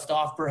you left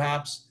off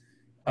perhaps,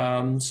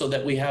 so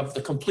that we have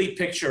the complete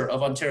picture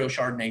of Ontario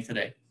Chardonnay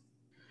today.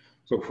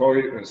 So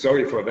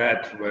sorry for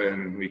that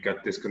when we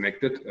got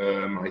disconnected.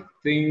 I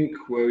think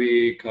where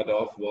we cut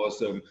off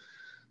was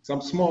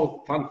some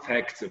small fun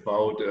facts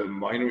about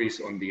wineries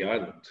on the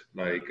island.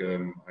 Like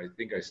I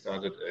think I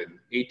started in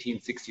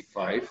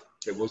 1865.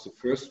 There was the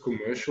first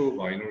commercial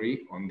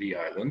winery on the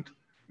island,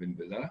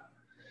 Winvilla.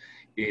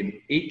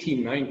 In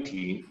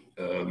 1890,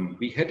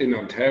 we had in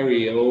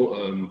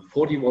Ontario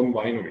 41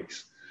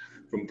 wineries.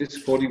 From this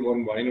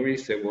 41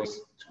 wineries, there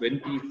was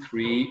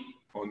 23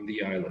 on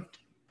the island.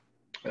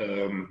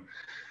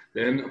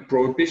 Then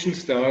Prohibition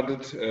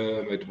started.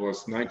 It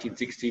was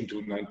 1916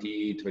 to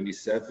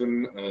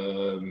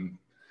 1927.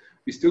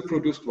 We still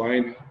produced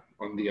wine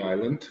on the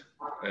island,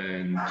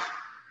 and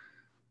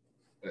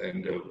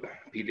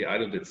Pelee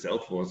Island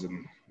itself was a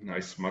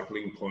nice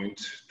smuggling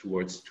point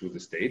to the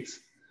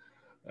States.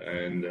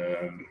 And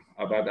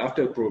but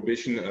after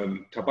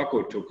Prohibition,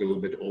 tobacco took a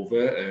little bit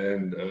over,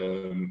 and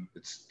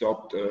it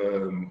stopped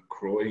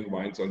growing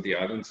wines on the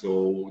island.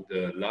 So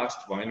the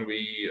last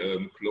winery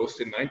closed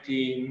in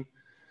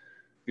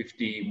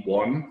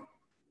 1951,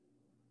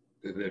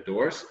 the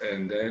doors,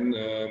 and then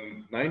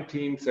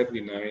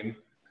 1979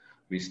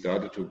 we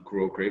started to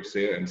grow grapes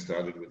there and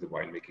started with the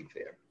winemaking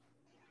there.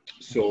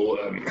 So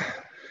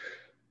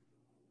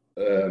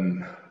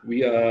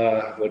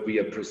what we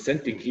are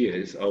presenting here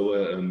is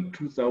our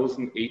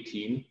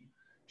 2018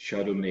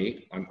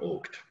 Chardonnay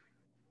unoaked.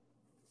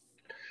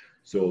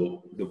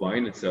 So the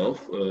wine itself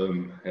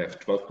have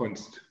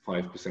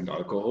 12.5%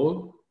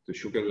 alcohol. The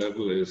sugar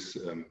level is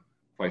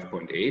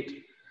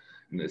 5.8.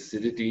 And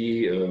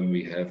acidity,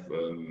 we have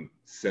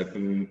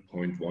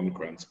 7.1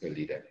 grams per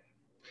liter.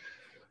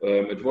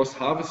 It was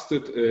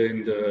harvested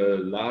in the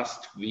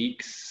last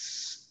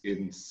weeks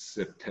in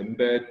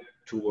September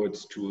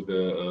towards to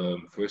the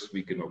first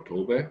week in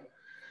October.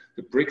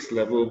 The bricks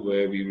level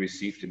where we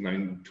received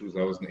in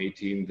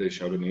 2018, the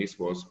Chardonnays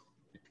was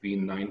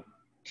between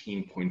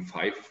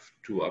 19.5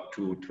 to up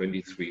to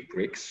 23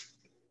 bricks.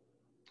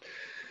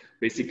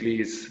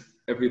 Basically,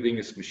 everything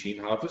is machine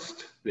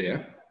harvest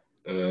there.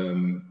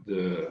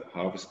 The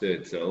harvester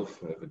itself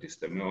have a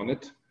distemper on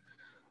it.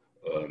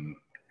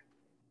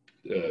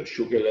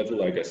 Sugar level,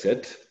 like I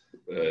said,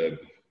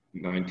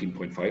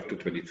 19.5 to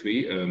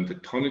 23. The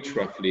tonnage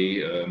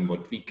roughly,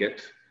 what we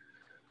get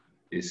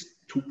is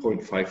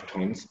 2.5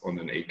 tons on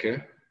an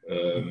acre.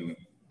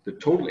 The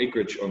total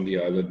acreage on the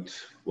island,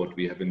 what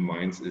we have in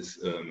mind is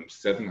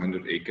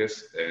 700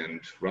 acres, and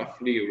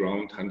roughly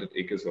around 100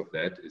 acres of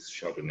that is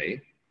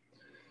Chardonnay.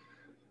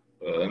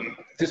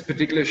 This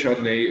particular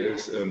Chardonnay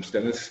is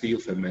stainless steel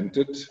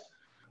fermented.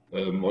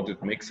 What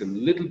it makes a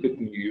little bit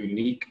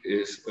unique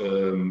is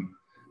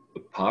a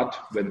part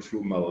went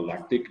through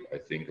malolactic. I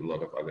think a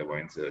lot of other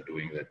wines are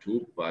doing that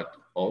too, but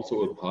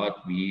also a part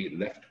we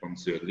left on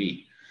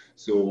Surly.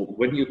 So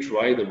when you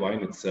try the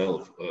wine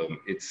itself,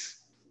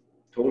 it's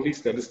totally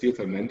stainless steel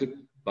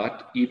fermented,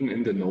 but even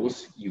in the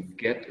nose, you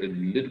get a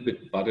little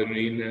bit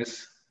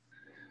butteriness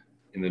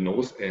in the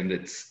nose, and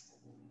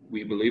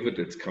we believe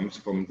it comes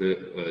from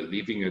the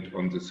leaving it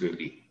on the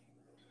Surly.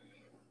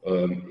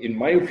 In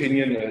my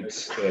opinion,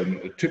 it's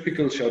a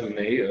typical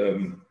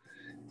Chardonnay.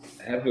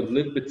 Have a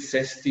little bit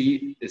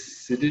zesty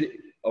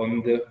acidity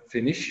on the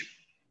finish.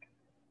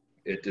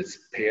 It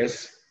is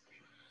pears,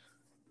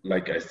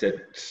 like I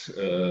said,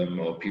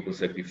 or people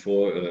said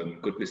before,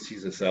 good with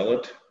Caesar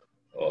salad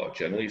or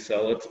generally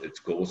salad.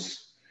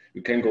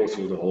 You can go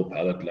through the whole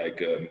palate, like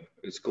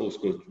it goes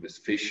good with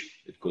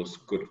fish, it goes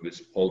good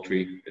with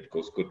poultry, it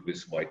goes good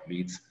with white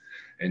meats,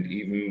 and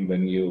even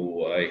when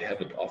I have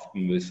it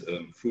often with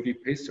fruity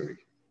pastry.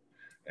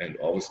 And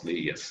obviously,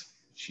 yes,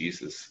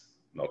 cheese is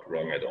not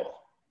wrong at all.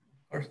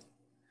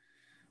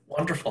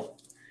 Wonderful.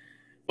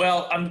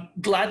 Well, I'm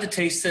glad to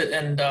taste it,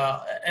 and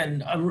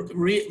I'm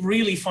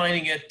really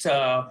finding it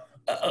a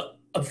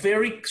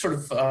very sort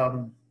of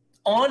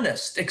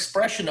honest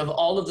expression of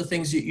all of the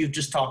things that you've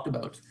just talked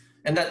about,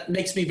 and that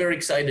makes me very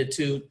excited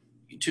to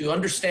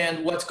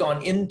understand what's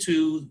gone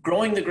into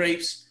growing the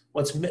grapes,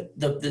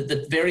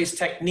 the various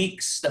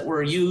techniques that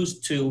were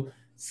used to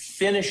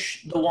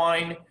finish the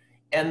wine,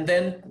 and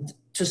then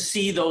to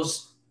see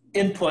those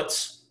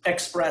inputs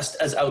expressed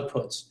as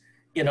outputs.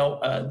 You know,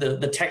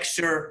 the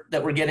texture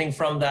that we're getting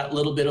from that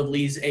little bit of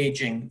lees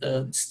aging,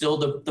 still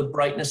the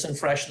brightness and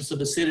freshness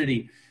of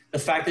acidity, the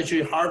fact that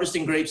you're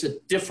harvesting grapes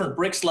at different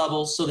Brix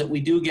levels so that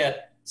we do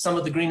get some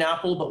of the green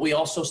apple, but we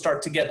also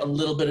start to get a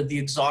little bit of the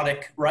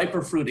exotic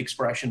riper fruit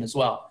expression as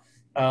well.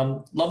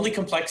 Lovely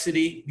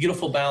complexity,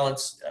 beautiful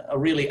balance, a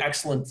really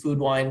excellent food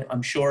wine,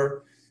 I'm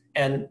sure,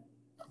 and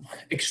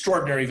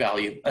extraordinary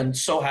value. I'm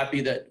so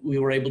happy that we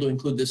were able to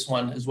include this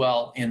one as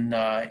well in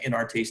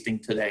our tasting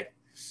today.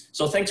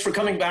 So thanks for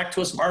coming back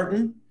to us,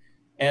 Martin,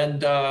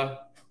 and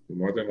you're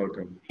more than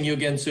welcome. See you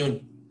again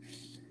soon.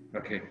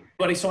 Okay.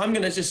 Buddy, so I'm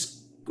going to just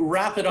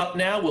wrap it up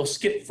now. We'll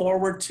skip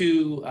forward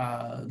to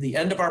the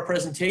end of our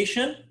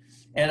presentation,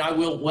 and I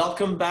will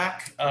welcome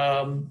back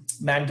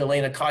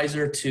Magdalena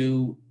Kaiser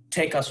to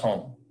take us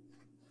home.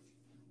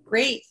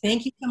 Great.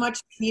 Thank you so much,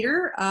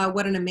 Peter.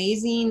 What an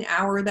amazing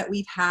hour that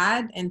we've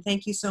had. And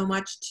thank you so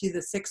much to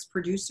the 6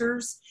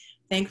 producers.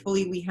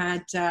 Thankfully, we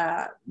had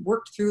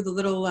worked through the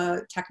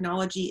little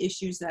technology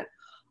issues that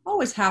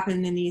always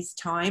happen in these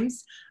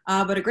times,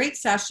 but a great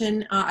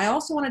session. I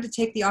also wanted to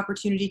take the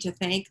opportunity to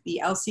thank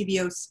the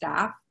LCBO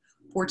staff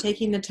for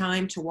taking the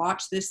time to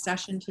watch this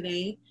session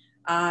today.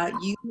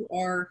 You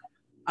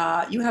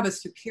have a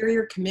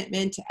superior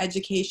commitment to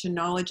education,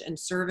 knowledge, and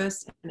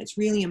service, and it's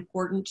really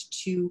important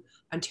to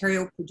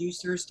Ontario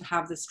producers to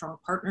have this strong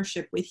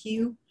partnership with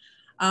you.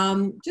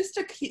 Just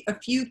a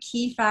few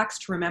key facts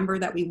to remember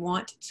that we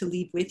want to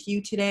leave with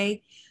you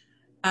today.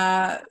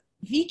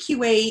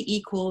 VQA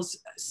equals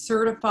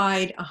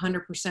certified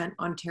 100%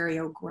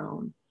 Ontario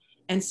grown.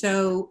 And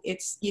so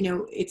it's, you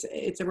know,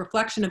 it's a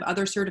reflection of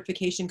other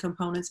certification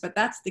components, but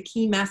that's the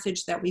key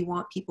message that we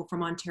want people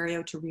from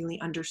Ontario to really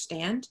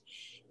understand.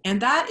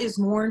 And that is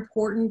more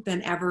important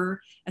than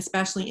ever,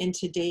 especially in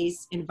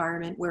today's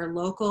environment where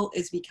local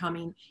is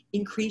becoming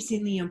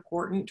increasingly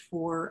important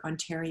for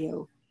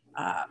Ontario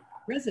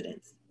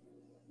residents.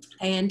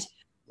 And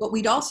what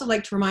we'd also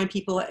like to remind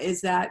people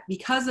is that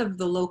because of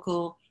the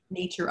local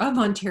nature of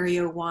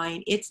Ontario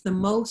wine, it's the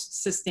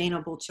most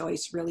sustainable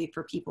choice really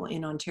for people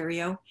in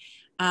Ontario.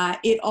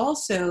 It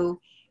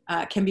also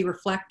can be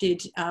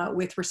reflected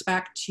with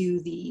respect to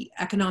the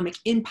economic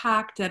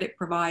impact that it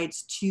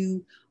provides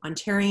to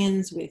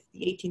Ontarians with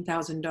the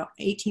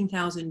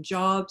 18,000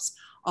 jobs,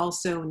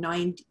 also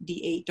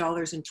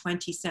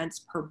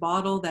 $98.20 per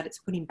bottle that it's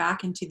putting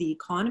back into the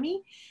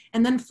economy.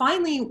 And then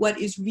finally, what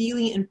is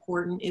really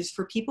important is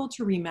for people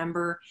to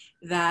remember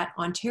that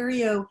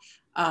Ontario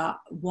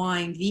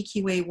wine,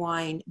 VQA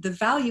wine, the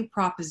value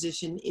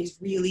proposition is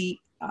really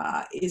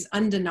is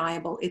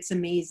undeniable. It's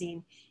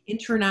amazing.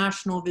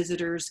 International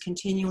visitors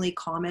continually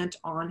comment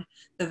on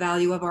the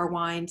value of our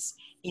wines.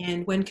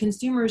 And when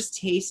consumers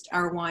taste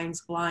our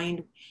wines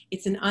blind,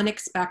 it's an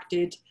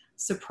unexpected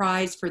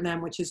surprise for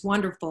them, which is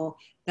wonderful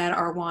that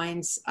our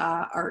wines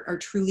are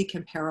truly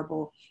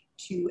comparable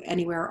to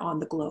anywhere on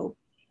the globe.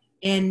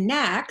 And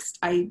next,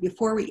 I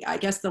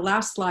guess the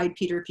last slide,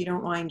 Peter, if you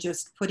don't mind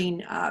just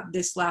putting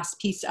this last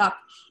piece up,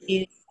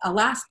 is a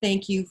last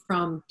thank you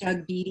from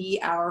Doug Beattie,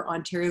 our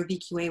Ontario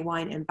VQA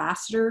wine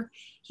ambassador.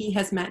 He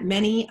has met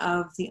many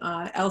of the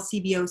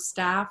LCBO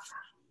staff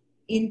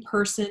in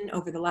person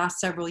over the last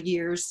several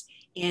years.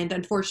 And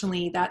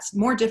unfortunately, that's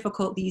more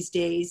difficult these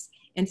days.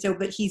 And so,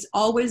 but he's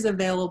always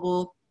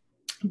available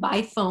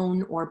by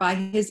phone or by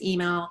his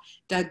email,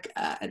 Doug,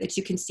 that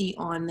you can see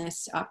on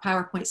this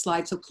PowerPoint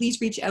slide. So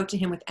please reach out to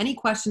him with any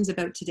questions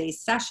about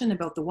today's session,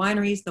 about the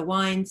wineries, the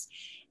wines.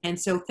 And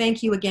so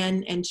thank you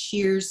again, and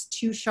cheers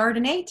to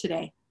Chardonnay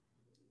today.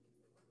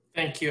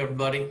 Thank you,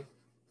 everybody.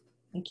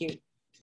 Thank you.